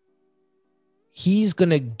 He's going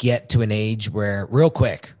to get to an age where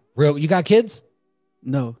you got kids?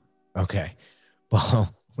 No. Okay.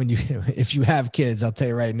 Well, if you have kids, I'll tell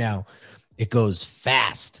you right now, it goes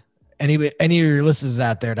fast. Any of your listeners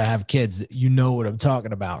out there that have kids, you know what I'm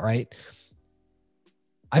talking about, right?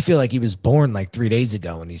 I feel like he was born like 3 days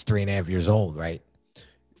ago and he's 3.5 years old, right?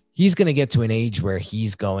 He's going to get to an age where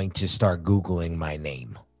he's going to start Googling my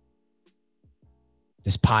name.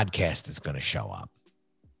 This podcast is going to show up.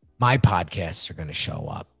 My podcasts are going to show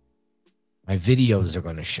up. My videos are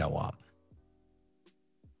going to show up.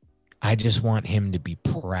 I just want him to be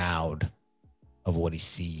proud of what he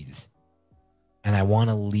sees. And I want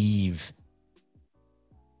to leave,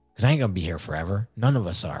 because I ain't going to be here forever. None of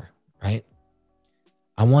us are, right?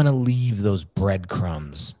 I want to leave those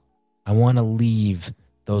breadcrumbs. I want to leave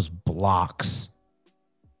those blocks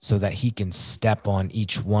so that he can step on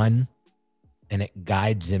each one and it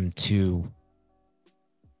guides him to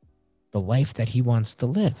the life that he wants to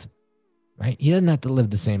live, right? He doesn't have to live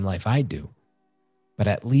the same life I do, but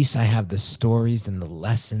at least I have the stories and the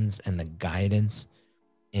lessons and the guidance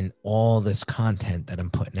in all this content that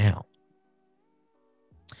I'm putting out.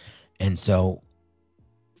 And so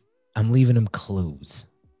I'm leaving him clues.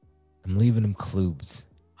 I'm leaving him clues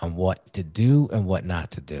on what to do and what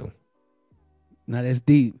not to do. Now that's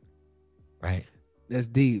deep. Right. That's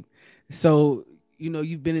deep. So, you know,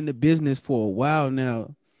 you've been in the business for a while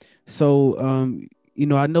now. So, you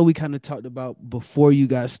know, I know we kind of talked about before you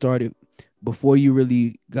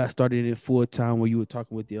really got started in full time, where you were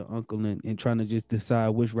talking with your uncle and trying to just decide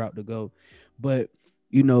which route to go. But,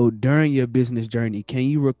 you know, during your business journey, can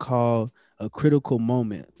you recall a critical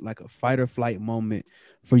moment, like a fight or flight moment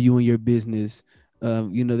for you and your business,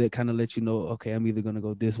 you know, that kind of let you know, okay, I'm either going to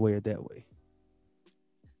go this way or that way?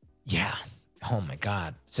 Yeah. Oh my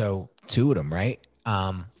God. So 2 of them, right?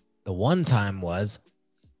 The one time was,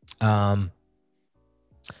 I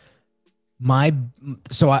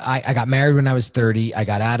got married when I was 30.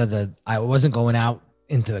 I wasn't going out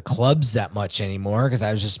into the clubs that much anymore because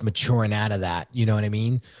I was just maturing out of that. You know what I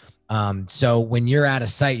mean? So when you're out of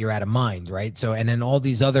sight, you're out of mind, right? So, and then all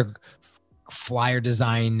these other flyer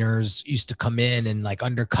designers used to come in and like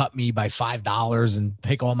undercut me by $5 and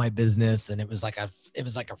take all my business. And it was like a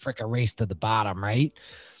freaking race to the bottom, right?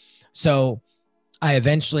 So I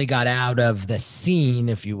eventually got out of the scene,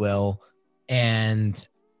 if you will, and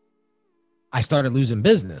I started losing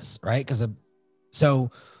business, right? Because it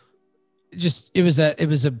was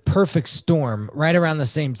a perfect storm. Right around the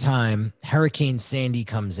same time, Hurricane Sandy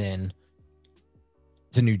comes in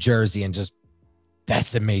to New Jersey and just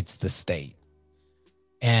decimates the state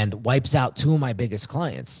and wipes out 2 of my biggest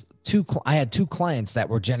clients. I had 2 clients that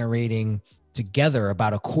were generating together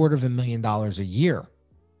about $250,000 a year,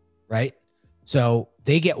 right? So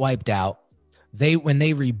they get wiped out. When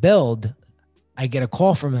they rebuild, I get a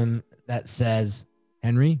call from him that says,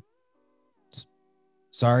 Henry,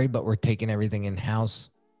 sorry, but we're taking everything in-house.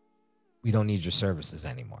 We don't need your services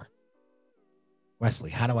anymore.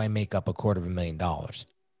 Wesley, how do I make up $250,000?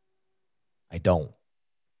 I don't.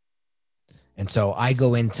 And so I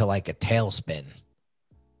go into like a tailspin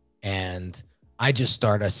and I just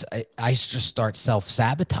start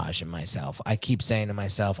self-sabotaging myself. I keep saying to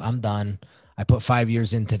myself, I'm done. I put 5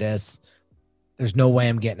 years into this. There's no way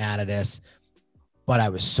I'm getting out of this. But I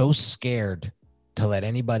was so scared to let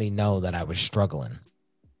anybody know that I was struggling.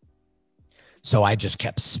 So I just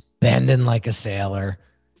kept spending like a sailor,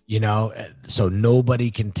 you know, so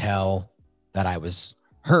nobody can tell that I was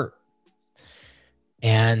hurt.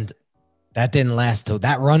 And that didn't last till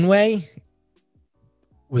that runway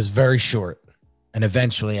was very short. And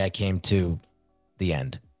eventually I came to the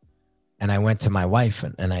end. And I went to my wife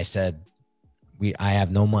and I said, I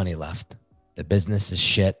have no money left. The business is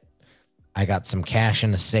shit. I got some cash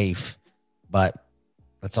in the safe, but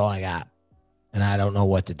that's all I got. And I don't know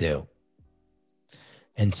what to do.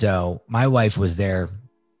 And so my wife was there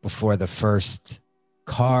before the first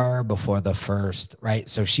car, right?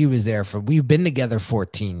 So she was there we've been together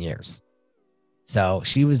 14 years. So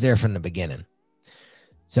she was there from the beginning.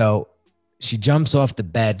 So she jumps off the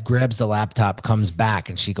bed, grabs the laptop, comes back,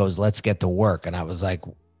 and she goes, let's get to work. And I was like,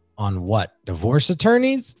 on what? Divorce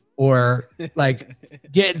attorneys? Or like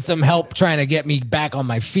getting some help trying to get me back on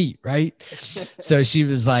my feet, right? So she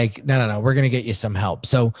was like, no, we're going to get you some help.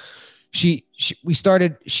 So she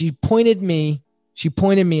pointed me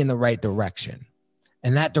in the right direction.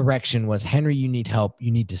 And that direction was, Henry, you need help.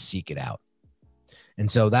 You need to seek it out. And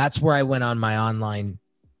so that's where I went on my online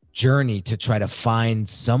journey to try to find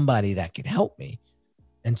somebody that could help me.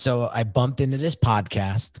 And so I bumped into this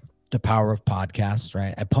podcast, The Power of Podcast,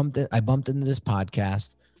 right? I bumped into this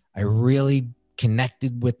podcast. I really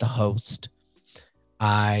connected with the host.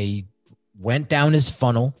 I went down his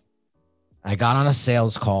funnel. I got on a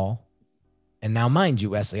sales call. And now, mind you,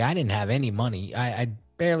 Wesley, I didn't have any money. I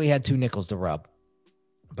barely had 2 nickels to rub.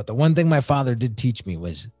 But the one thing my father did teach me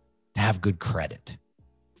was to have good credit.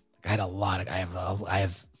 I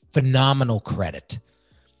have phenomenal credit.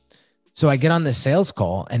 So I get on the sales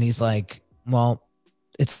call and he's like, well,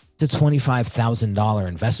 it's a $25,000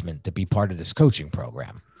 investment to be part of this coaching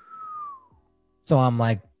program. So I'm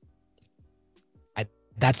like,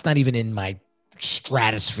 that's not even in my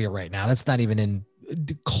stratosphere right now. That's not even in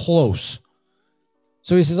close.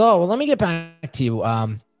 So he says, oh, well, let me get back to you.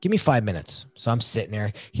 Give me 5 minutes. So I'm sitting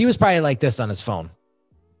there. He was probably like this on his phone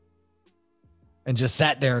and just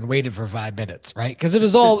sat there and waited for 5 minutes, right? Because it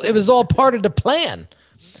was all part of the plan.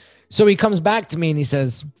 So he comes back to me and he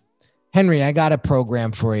says, Henry, I got a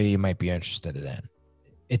program for you might be interested in.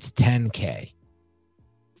 It's $10K.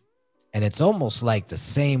 And it's almost like the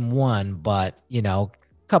same one, but, a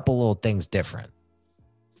couple little things different.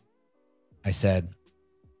 I said,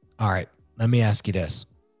 all right, let me ask you this.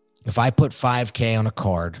 If I put $5K on a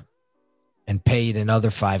card and paid another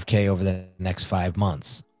 $5K over the next 5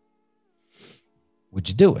 months, would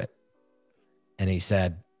you do it? And he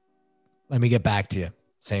said, let me get back to you.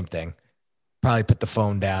 Same thing. Probably put the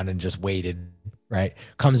phone down and just waited, right?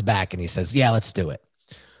 Comes back and he says, yeah, let's do it.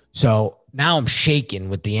 So now I'm shaking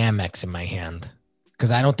with the Amex in my hand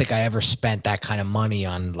because I don't think I ever spent that kind of money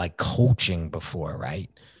on like coaching before, right?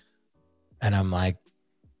 And I'm like,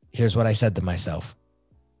 here's what I said to myself.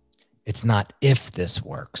 It's not if this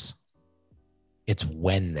works. It's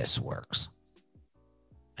when this works.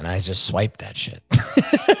 And I just swiped that shit.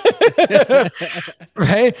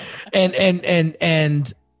 Right. And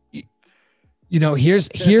here's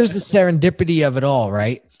the serendipity of it all.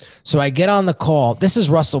 Right. So I get on the call. This is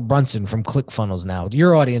Russell Brunson from ClickFunnels now.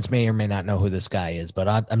 Your audience may or may not know who this guy is, but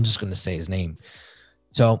I'm just going to say his name.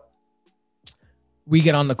 So we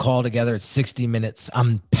get on the call together. It's 60 minutes.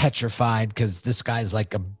 I'm petrified because this guy's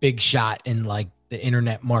like a big shot in like the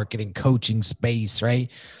internet marketing coaching space. Right.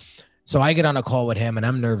 So I get on a call with him and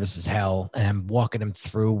I'm nervous as hell and I'm walking him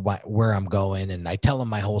through where I'm going. And I tell him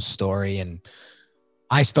my whole story and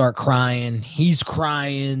I start crying. He's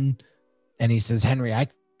crying. And he says, Henry, I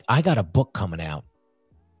got a book coming out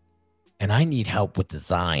and I need help with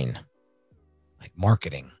design, like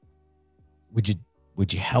marketing. Would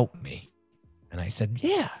you help me? And I said,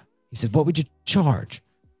 yeah. He said, what would you charge?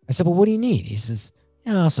 I said, well, what do you need? He says,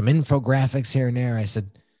 some infographics here and there. I said,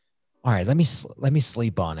 all right, let me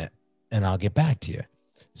sleep on it and I'll get back to you.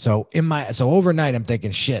 So overnight, I'm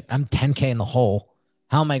thinking, shit, I'm 10K in the hole.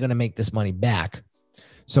 How am I going to make this money back?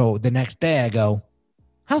 So the next day I go,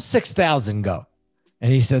 how's 6,000 go?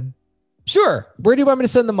 And he said, sure. Where do you want me to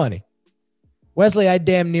send the money? Wesley, I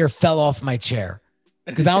damn near fell off my chair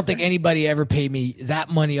because I don't think anybody ever paid me that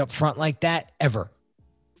money up front like that ever.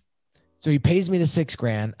 So he pays me the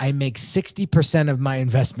 $6,000. I make 60% of my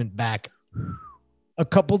investment back a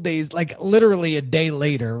couple days, like literally a day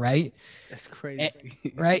later. Right. That's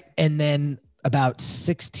crazy. Right. And then about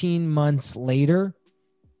 16 months later,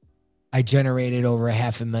 I generated over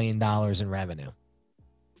 $500,000 in revenue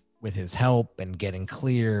with his help and getting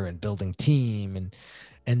clear and building team.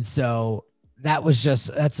 And so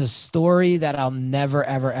that's a story that I'll never,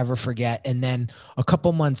 ever, ever forget. And then a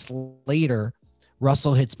couple months later,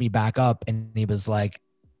 Russell hits me back up and he was like,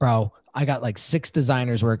 bro, I got like 6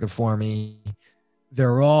 designers working for me.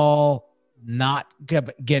 They're all not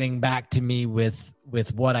getting back to me with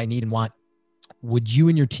what I need and want. Would you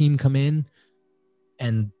and your team come in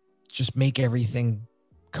and just make everything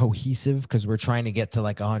cohesive? Because we're trying to get to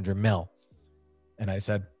like 100 mil. And I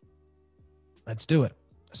said, let's do it.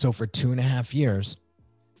 So for 2.5 years,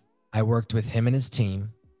 I worked with him and his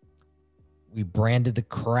team. We branded the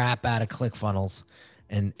crap out of ClickFunnels.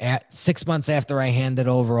 And 6 months after I handed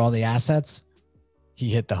over all the assets, he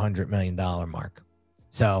hit the $100 million mark.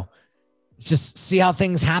 So just see how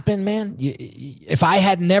things happen, man. If I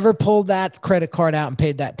had never pulled that credit card out and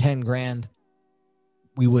paid that $10,000,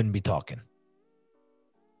 we wouldn't be talking.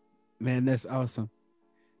 Man, that's awesome.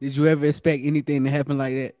 Did you ever expect anything to happen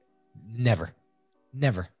like that? Never,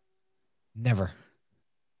 never, never.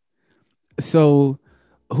 So,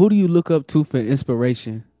 who do you look up to for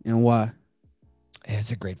inspiration and why?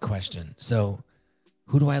 That's a great question. So,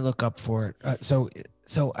 who do I look up for?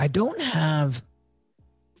 So I don't have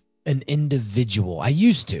an individual. I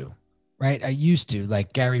used to, right? I used to.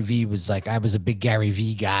 Like Gary Vee was like, I was a big Gary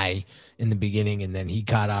Vee guy in the beginning, and then he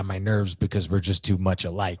got on my nerves because we're just too much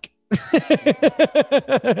alike.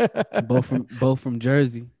 Both from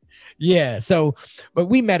Jersey. Yeah. So, but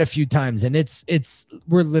we met a few times, and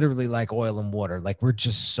we're literally like oil and water. Like we're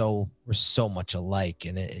so much alike,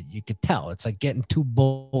 and you could tell. It's like getting two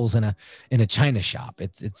bulls in a china shop.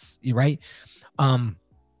 It's you're right.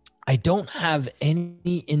 I don't have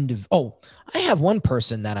any I have one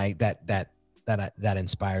person that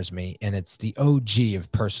inspires me, and it's the OG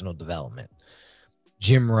of personal development,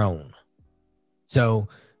 Jim Rohn. So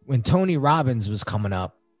when Tony Robbins was coming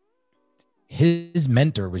up, his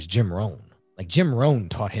mentor was Jim Rohn. Like Jim Rohn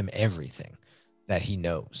taught him everything that he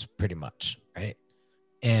knows, pretty much, right?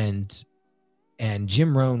 And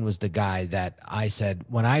Jim Rohn was the guy that I said,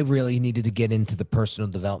 when I really needed to get into the personal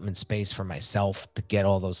development space for myself to get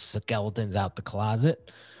all those skeletons out the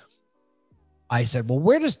closet, I said, well,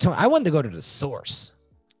 where does Tony, I wanted to go to the source.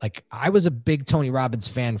 Like I was a big Tony Robbins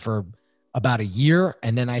fan for about a year.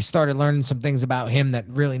 And then I started learning some things about him that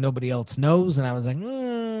really nobody else knows. And I was like,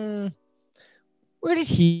 where did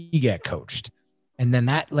he get coached? And then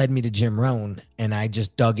that led me to Jim Rohn, and I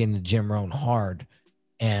just dug into Jim Rohn hard,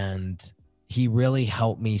 and he really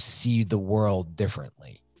helped me see the world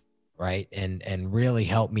differently, right? And really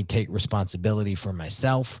helped me take responsibility for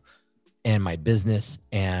myself and my business,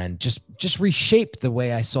 and just reshape the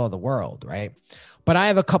way I saw the world, right? But I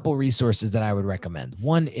have a couple resources that I would recommend.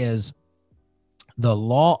 One is the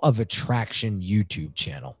Law of Attraction YouTube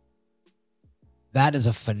channel. That is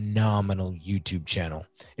a phenomenal YouTube channel.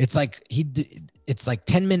 It's like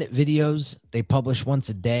 10-minute videos. They publish once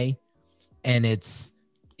a day, and it's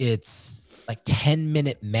like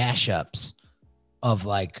 10-minute mashups of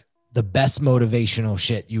like the best motivational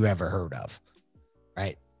shit you ever heard of,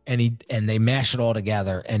 right? And they mash it all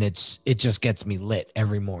together, and it just gets me lit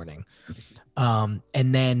every morning. And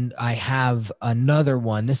then I have another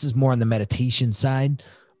one. This is more on the meditation side,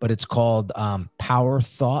 but it's called Power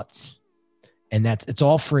Thoughts. And it's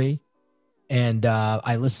all free. And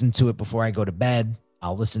I listen to it before I go to bed.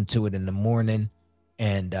 I'll listen to it in the morning,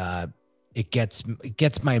 and it gets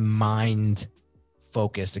my mind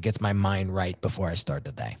focused. It gets my mind right before I start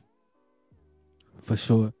the day. For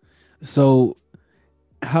sure. So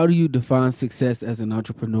how do you define success as an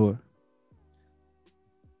entrepreneur?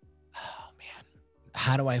 Oh man.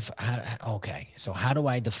 How do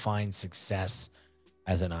I define success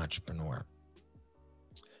as an entrepreneur?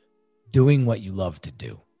 Doing what you love to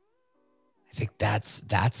do. I think that's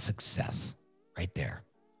success right there.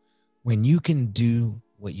 When you can do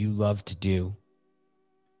what you love to do,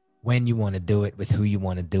 when you want to do it, with who you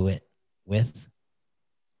want to do it with,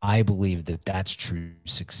 I believe that that's true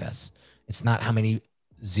success. It's not how many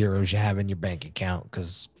zeros you have in your bank account,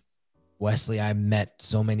 because Wesley, I've met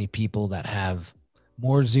so many people that have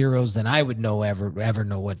more zeros than I would ever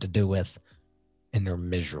know what to do with, and they're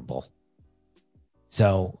miserable.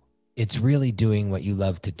 So it's really doing what you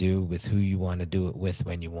love to do with who you want to do it with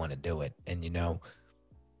when you want to do it. And,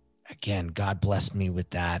 again, God blessed me with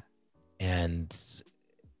that. And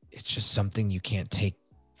it's just something you can't take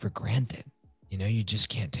for granted. You just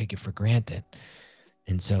can't take it for granted.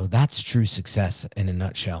 And so that's true success in a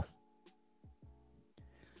nutshell.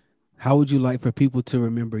 How would you like for people to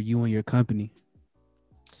remember you and your company?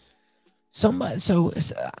 So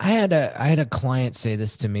I had a client say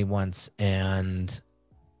this to me once, and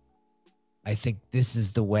I think this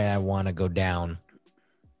is the way I want to go down.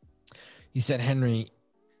 He said, Henry,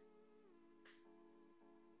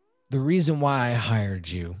 the reason why I hired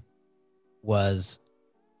you was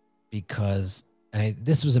because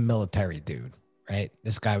this was a military dude, right?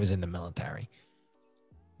 This guy was in the military.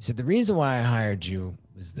 He said, the reason why I hired you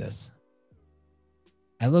was this.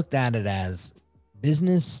 I looked at it as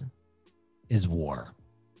business is war.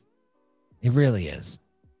 It really is.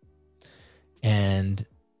 And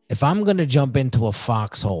if I'm going to jump into a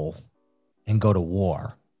foxhole and go to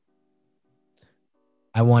war,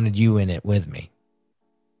 I wanted you in it with me,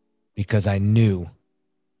 because I knew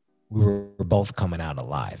we were both coming out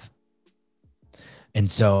alive.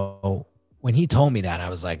 And so when he told me that, I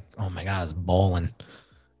was like, oh my God, I was bawling,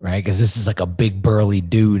 right? Because this is like a big burly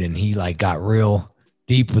dude, and he like got real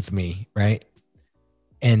deep with me, right?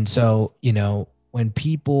 And so, when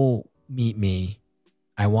people meet me,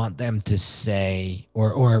 I want them to say,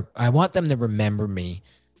 or I want them to remember me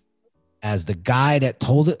as the guy that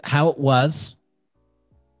told it how it was.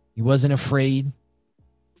 He wasn't afraid,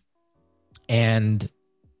 and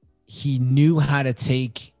he knew how to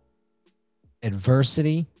take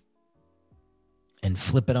adversity and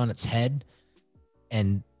flip it on its head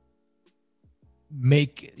and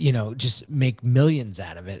just make millions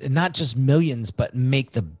out of it. And not just millions, but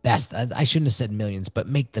make the best. I shouldn't have said millions, but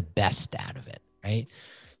make the best out of it, right?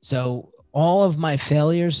 So all of my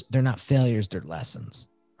failures, they're not failures, they're lessons,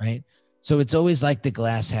 right? So it's always like the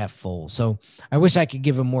glass half full. So I wish I could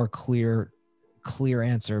give a more clear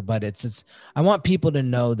answer, but it's I want people to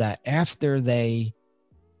know that after they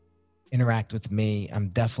interact with me, I'm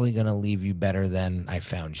definitely going to leave you better than I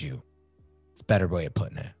found you. It's a better way of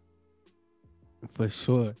putting it. For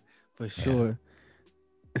sure.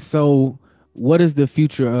 So what does the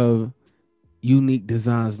future of Unique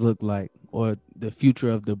Designz look like, or the future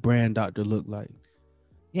of the brand doctor look like?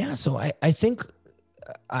 Yeah, so I think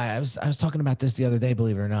I was talking about this the other day,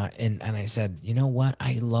 believe it or not, and I said, you know what?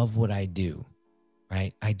 I love what I do,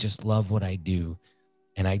 right? I just love what I do,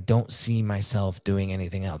 and I don't see myself doing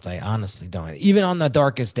anything else. I honestly don't. Even on the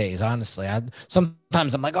darkest days, honestly,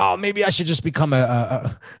 sometimes I'm like, oh, maybe I should just become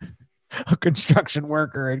a construction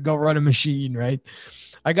worker and go run a machine, right?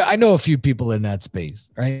 I know a few people in that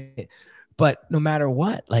space, right? But no matter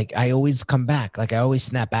what, like I always come back. Like I always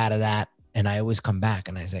snap out of that, and I always come back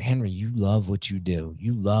and I say, Henry, you love what you do.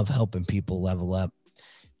 You love helping people level up.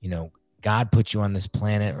 You know, God put you on this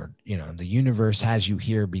planet, or, you know, the universe has you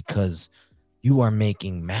here because you are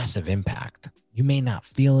making massive impact. You may not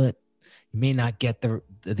feel it. You may not get the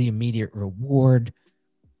immediate reward,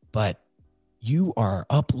 but you are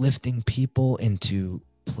uplifting people into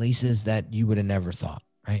places that you would have never thought,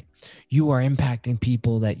 right? You are impacting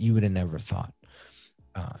people that you would have never thought.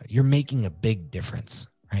 You're making a big difference,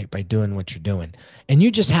 right? By doing what you're doing. And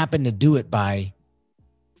you just happen to do it by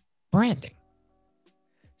branding.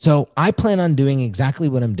 So I plan on doing exactly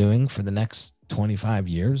what I'm doing for the next 25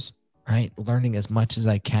 years, right? Learning as much as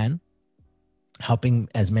I can, helping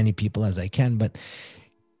as many people as I can. But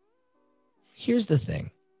here's the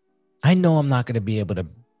thing. I know I'm not going to be able to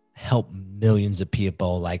help millions of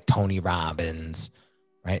people like Tony Robbins,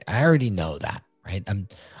 right? I already know that, right? I'm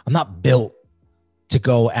not built to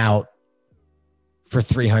go out for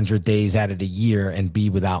 300 days out of the year and be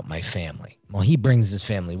without my family. Well, he brings his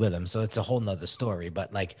family with him, so it's a whole nother story.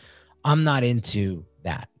 But like, I'm not into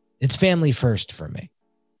that. It's family first for me.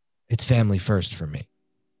 It's family first for me.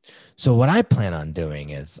 So what I plan on doing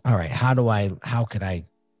is, all right, how could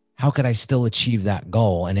I still achieve that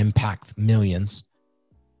goal and impact millions,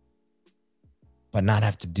 but not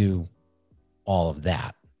have to do all of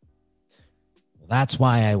that? Well, that's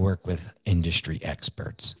why I work with industry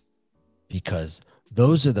experts, because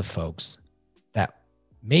those are the folks that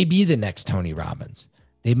may be the next Tony Robbins.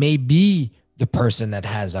 They may be the person that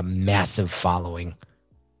has a massive following,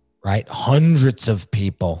 right? Hundreds of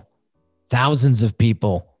people, thousands of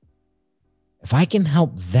people. If I can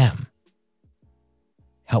help them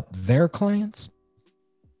help their clients,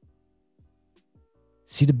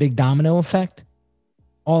 see the big domino effect?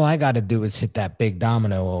 All I got to do is hit that big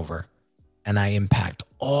domino over, and I impact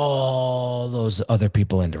all those other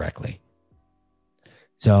people indirectly.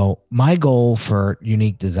 So my goal for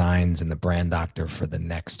Unique Designz and the Brand Doctor for the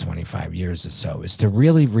next 25 years or so is to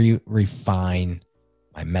really refine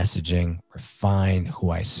my messaging, refine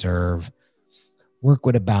who I serve, work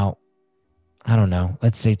with about, I don't know,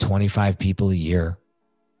 let's say 25 people a year.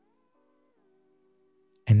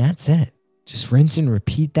 And that's it. Just rinse and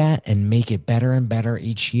repeat that and make it better and better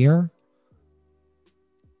each year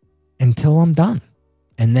until I'm done.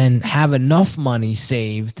 And then have enough money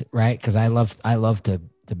saved, right? Because I love to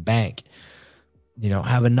bank. You know,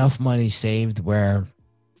 have enough money saved where,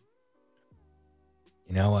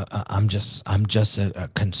 you know, I'm just a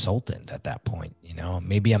consultant at that point. You know,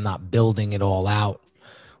 maybe I'm not building it all out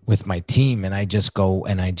with my team, and I just go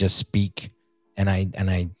and I just speak, and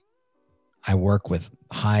I work with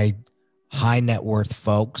high net worth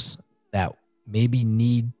folks that maybe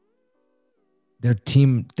need their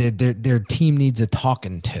team needs a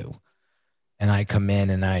talking to, and I come in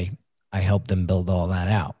and I help them build all that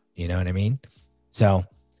out. You know what I mean? So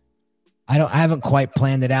I haven't quite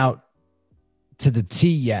planned it out to the T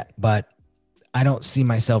yet, but I don't see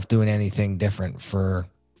myself doing anything different for,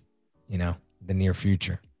 you know, the near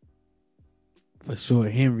future. For sure,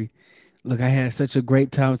 Henry. Look, I had such a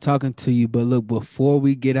great time talking to you, but look, before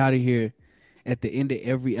we get out of here, at the end of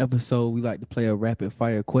every episode, we like to play a rapid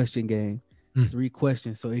fire question game. 3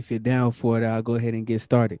 questions. So if you're down for it, I'll go ahead and get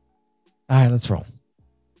started. All right, let's roll.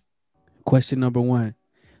 Question number 1.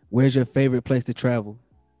 Where's your favorite place to travel?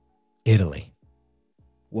 Italy.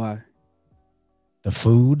 Why? The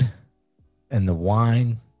food and the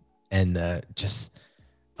wine and the just,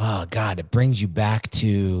 oh God, it brings you back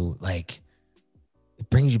to like,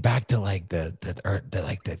 like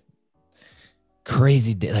the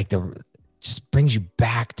crazy day, like just brings you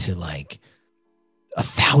back to like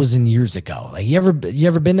 1,000 years ago. Like you ever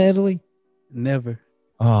been to Italy? Never.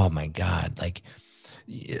 Oh my God. Like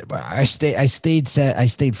I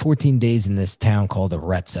stayed 14 days in this town called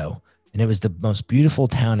Arezzo, and it was the most beautiful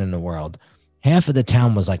town in the world. Half of the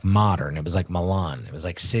town was like modern. It was like Milan. It was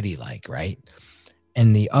like city like, right?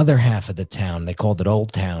 And the other half of the town, they called it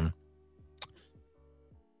Old Town.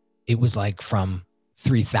 It was like from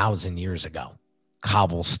 3,000 years ago.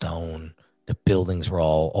 Cobblestone. The buildings were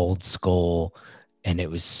all old school. And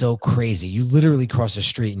it was so crazy. You literally cross the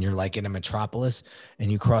street and you're like in a metropolis,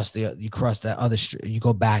 and you cross that other street, you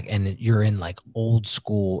go back and you're in like old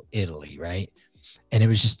school Italy, right? And it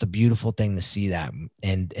was just a beautiful thing to see that.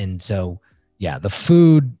 And so, yeah, the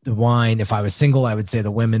food, the wine. If I was single, I would say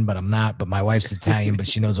the women, but I'm not. But my wife's Italian, but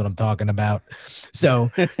she knows what I'm talking about.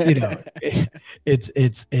 So, it's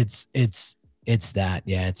that.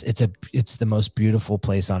 Yeah, it's the most beautiful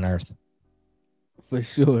place on earth. For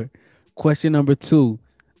sure. Question number 2.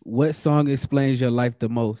 What song explains your life the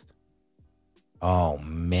most? Oh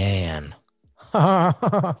man.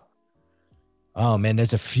 Oh man,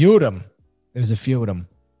 there's a few of them.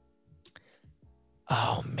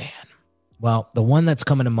 Oh man. Well, the one that's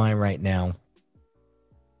coming to mind right now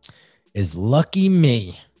is Lucky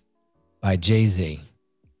Me by Jay-Z.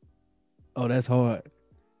 Oh, that's hard.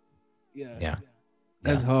 Yeah.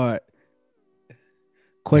 That's hard.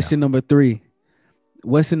 Question number 3.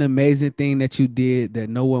 What's an amazing thing that you did that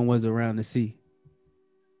no one was around to see?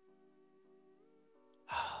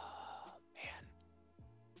 Oh man.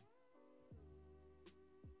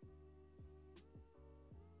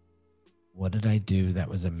 What did I do that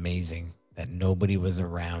was amazing that nobody was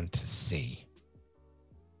around to see?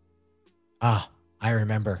 I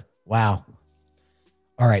remember. Wow.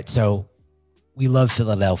 All right. So we love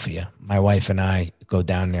Philadelphia. My wife and I go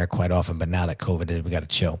down there quite often, but now that COVID is, we got to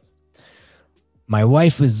chill. My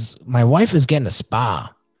wife was getting a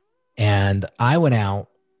spa, and I went out.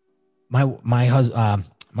 My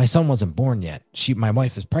son wasn't born yet. My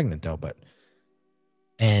wife is pregnant though,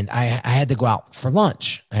 and I had to go out for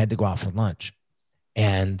lunch.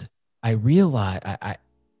 And I realized I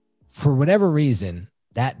for whatever reason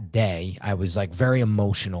that day I was like very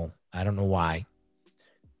emotional. I don't know why,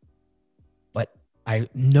 but I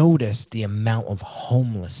noticed the amount of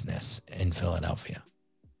homelessness in Philadelphia.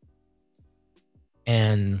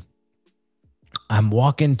 And I'm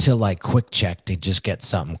walking to like Quick Check to just get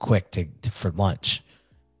something quick for lunch.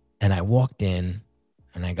 And I walked in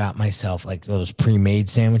and I got myself like those pre-made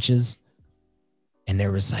sandwiches. And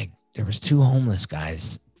there was 2 homeless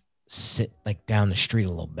guys sit like down the street a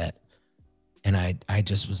little bit. And I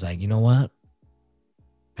just was like, you know what?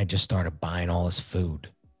 I just started buying all this food.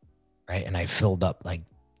 Right. And I filled up like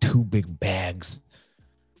 2 big bags.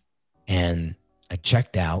 And I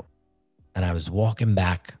checked out. And I was walking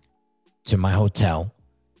back to my hotel,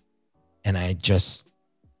 and it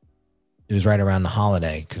was right around the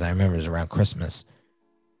holiday, because I remember it was around Christmas.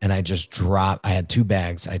 And I had 2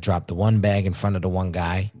 bags. I dropped the 1 bag in front of the one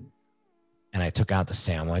guy, and I took out the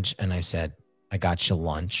sandwich, and I said, I got you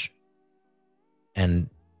lunch. And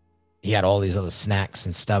he had all these other snacks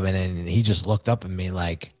and stuff in it, and he just looked up at me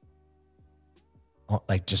like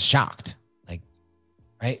just shocked, like,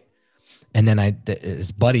 right? And then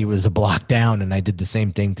his buddy was a block down, and I did the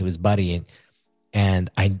same thing to his buddy. And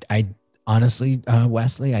I honestly,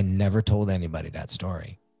 Wesley, I never told anybody that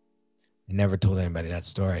story. And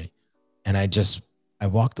I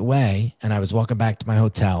walked away, and I was walking back to my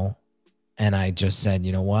hotel, and I just said,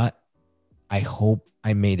 you know what? I hope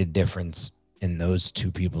I made a difference in those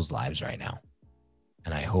 2 people's lives right now.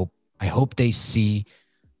 And I hope they see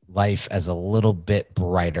life as a little bit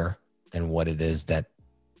brighter than what it is that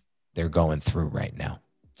they're going through right now.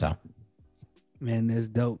 So, man, that's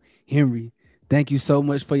dope. Henry, thank you so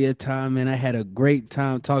much for your time, man. I had a great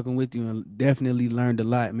time talking with you and definitely learned a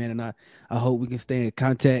lot, man. And I hope we can stay in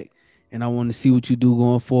contact, and I want to see what you do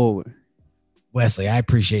going forward. Wesley, I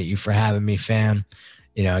appreciate you for having me, fam.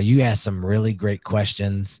 You asked some really great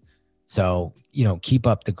questions. So, keep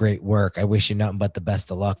up the great work. I wish you nothing but the best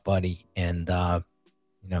of luck, buddy. And,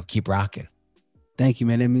 keep rocking. Thank you,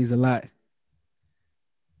 man. That means a lot.